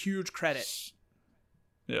 and that's a huge credit.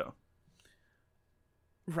 Yeah.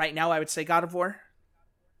 Right now, I would say God of War.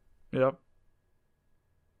 Yep.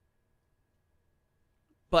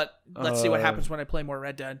 But let's see what happens when I play more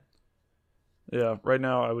Red Dead. Yeah, right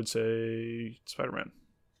now I would say Spider-Man.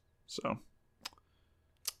 So,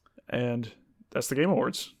 and that's the Game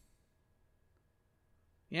Awards.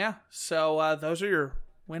 Yeah, so those are your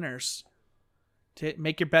winners.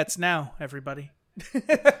 Make your bets now, everybody.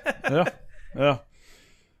 Yeah.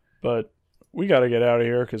 But we got to get out of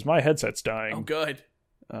here because my headset's dying. Oh, good.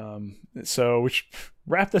 So we should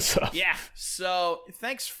wrap this up. Yeah. So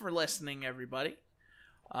thanks for listening, everybody.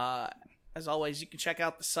 As always, you can check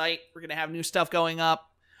out the site. We're going to have new stuff going up.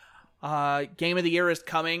 Game of the Year is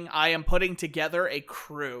coming. I am putting together a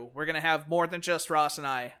crew. We're going to have more than just Ross and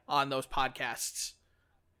I on those podcasts.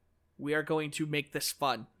 We are going to make this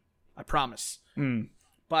fun. I promise.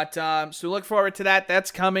 But so look forward to that. That's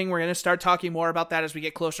coming. We're going to start talking more about that as we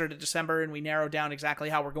get closer to December and we narrow down exactly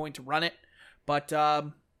how we're going to run it. But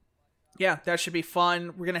yeah, that should be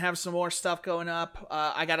fun. We're going to have some more stuff going up.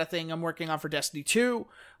 I got a thing I'm working on for Destiny 2.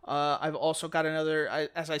 I've also got another,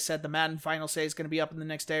 as I said, the Madden Final Say is going to be up in the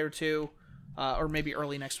next day or two, or maybe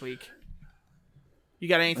early next week. You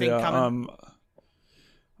got anything coming?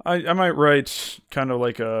 I might write kind of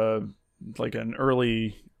like an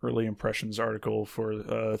early impressions article for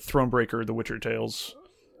Thronebreaker: The Witcher Tales,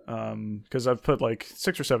 because I've put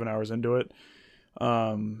 6 or 7 hours into it.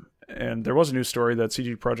 And there was a news story that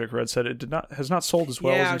CG Projekt Red said it has not sold as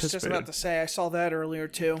well as anticipated. Yeah, I was just about to say I saw that earlier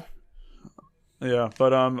too. Yeah,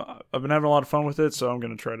 but I've been having a lot of fun with it, so I'm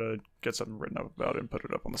going to try to get something written up about it and put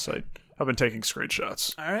it up on the site. I've been taking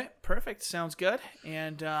screenshots. All right, perfect. Sounds good.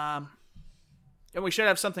 And we should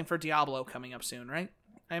have something for Diablo coming up soon, right?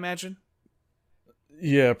 I imagine.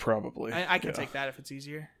 Yeah, probably. I can take that if it's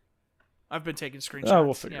easier. I've been taking screenshots.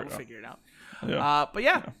 We'll figure it out. Yeah. But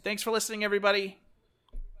thanks for listening, everybody.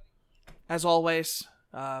 As always,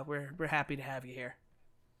 we're happy to have you here.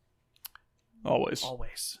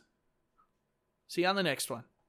 Always. See you on the next one.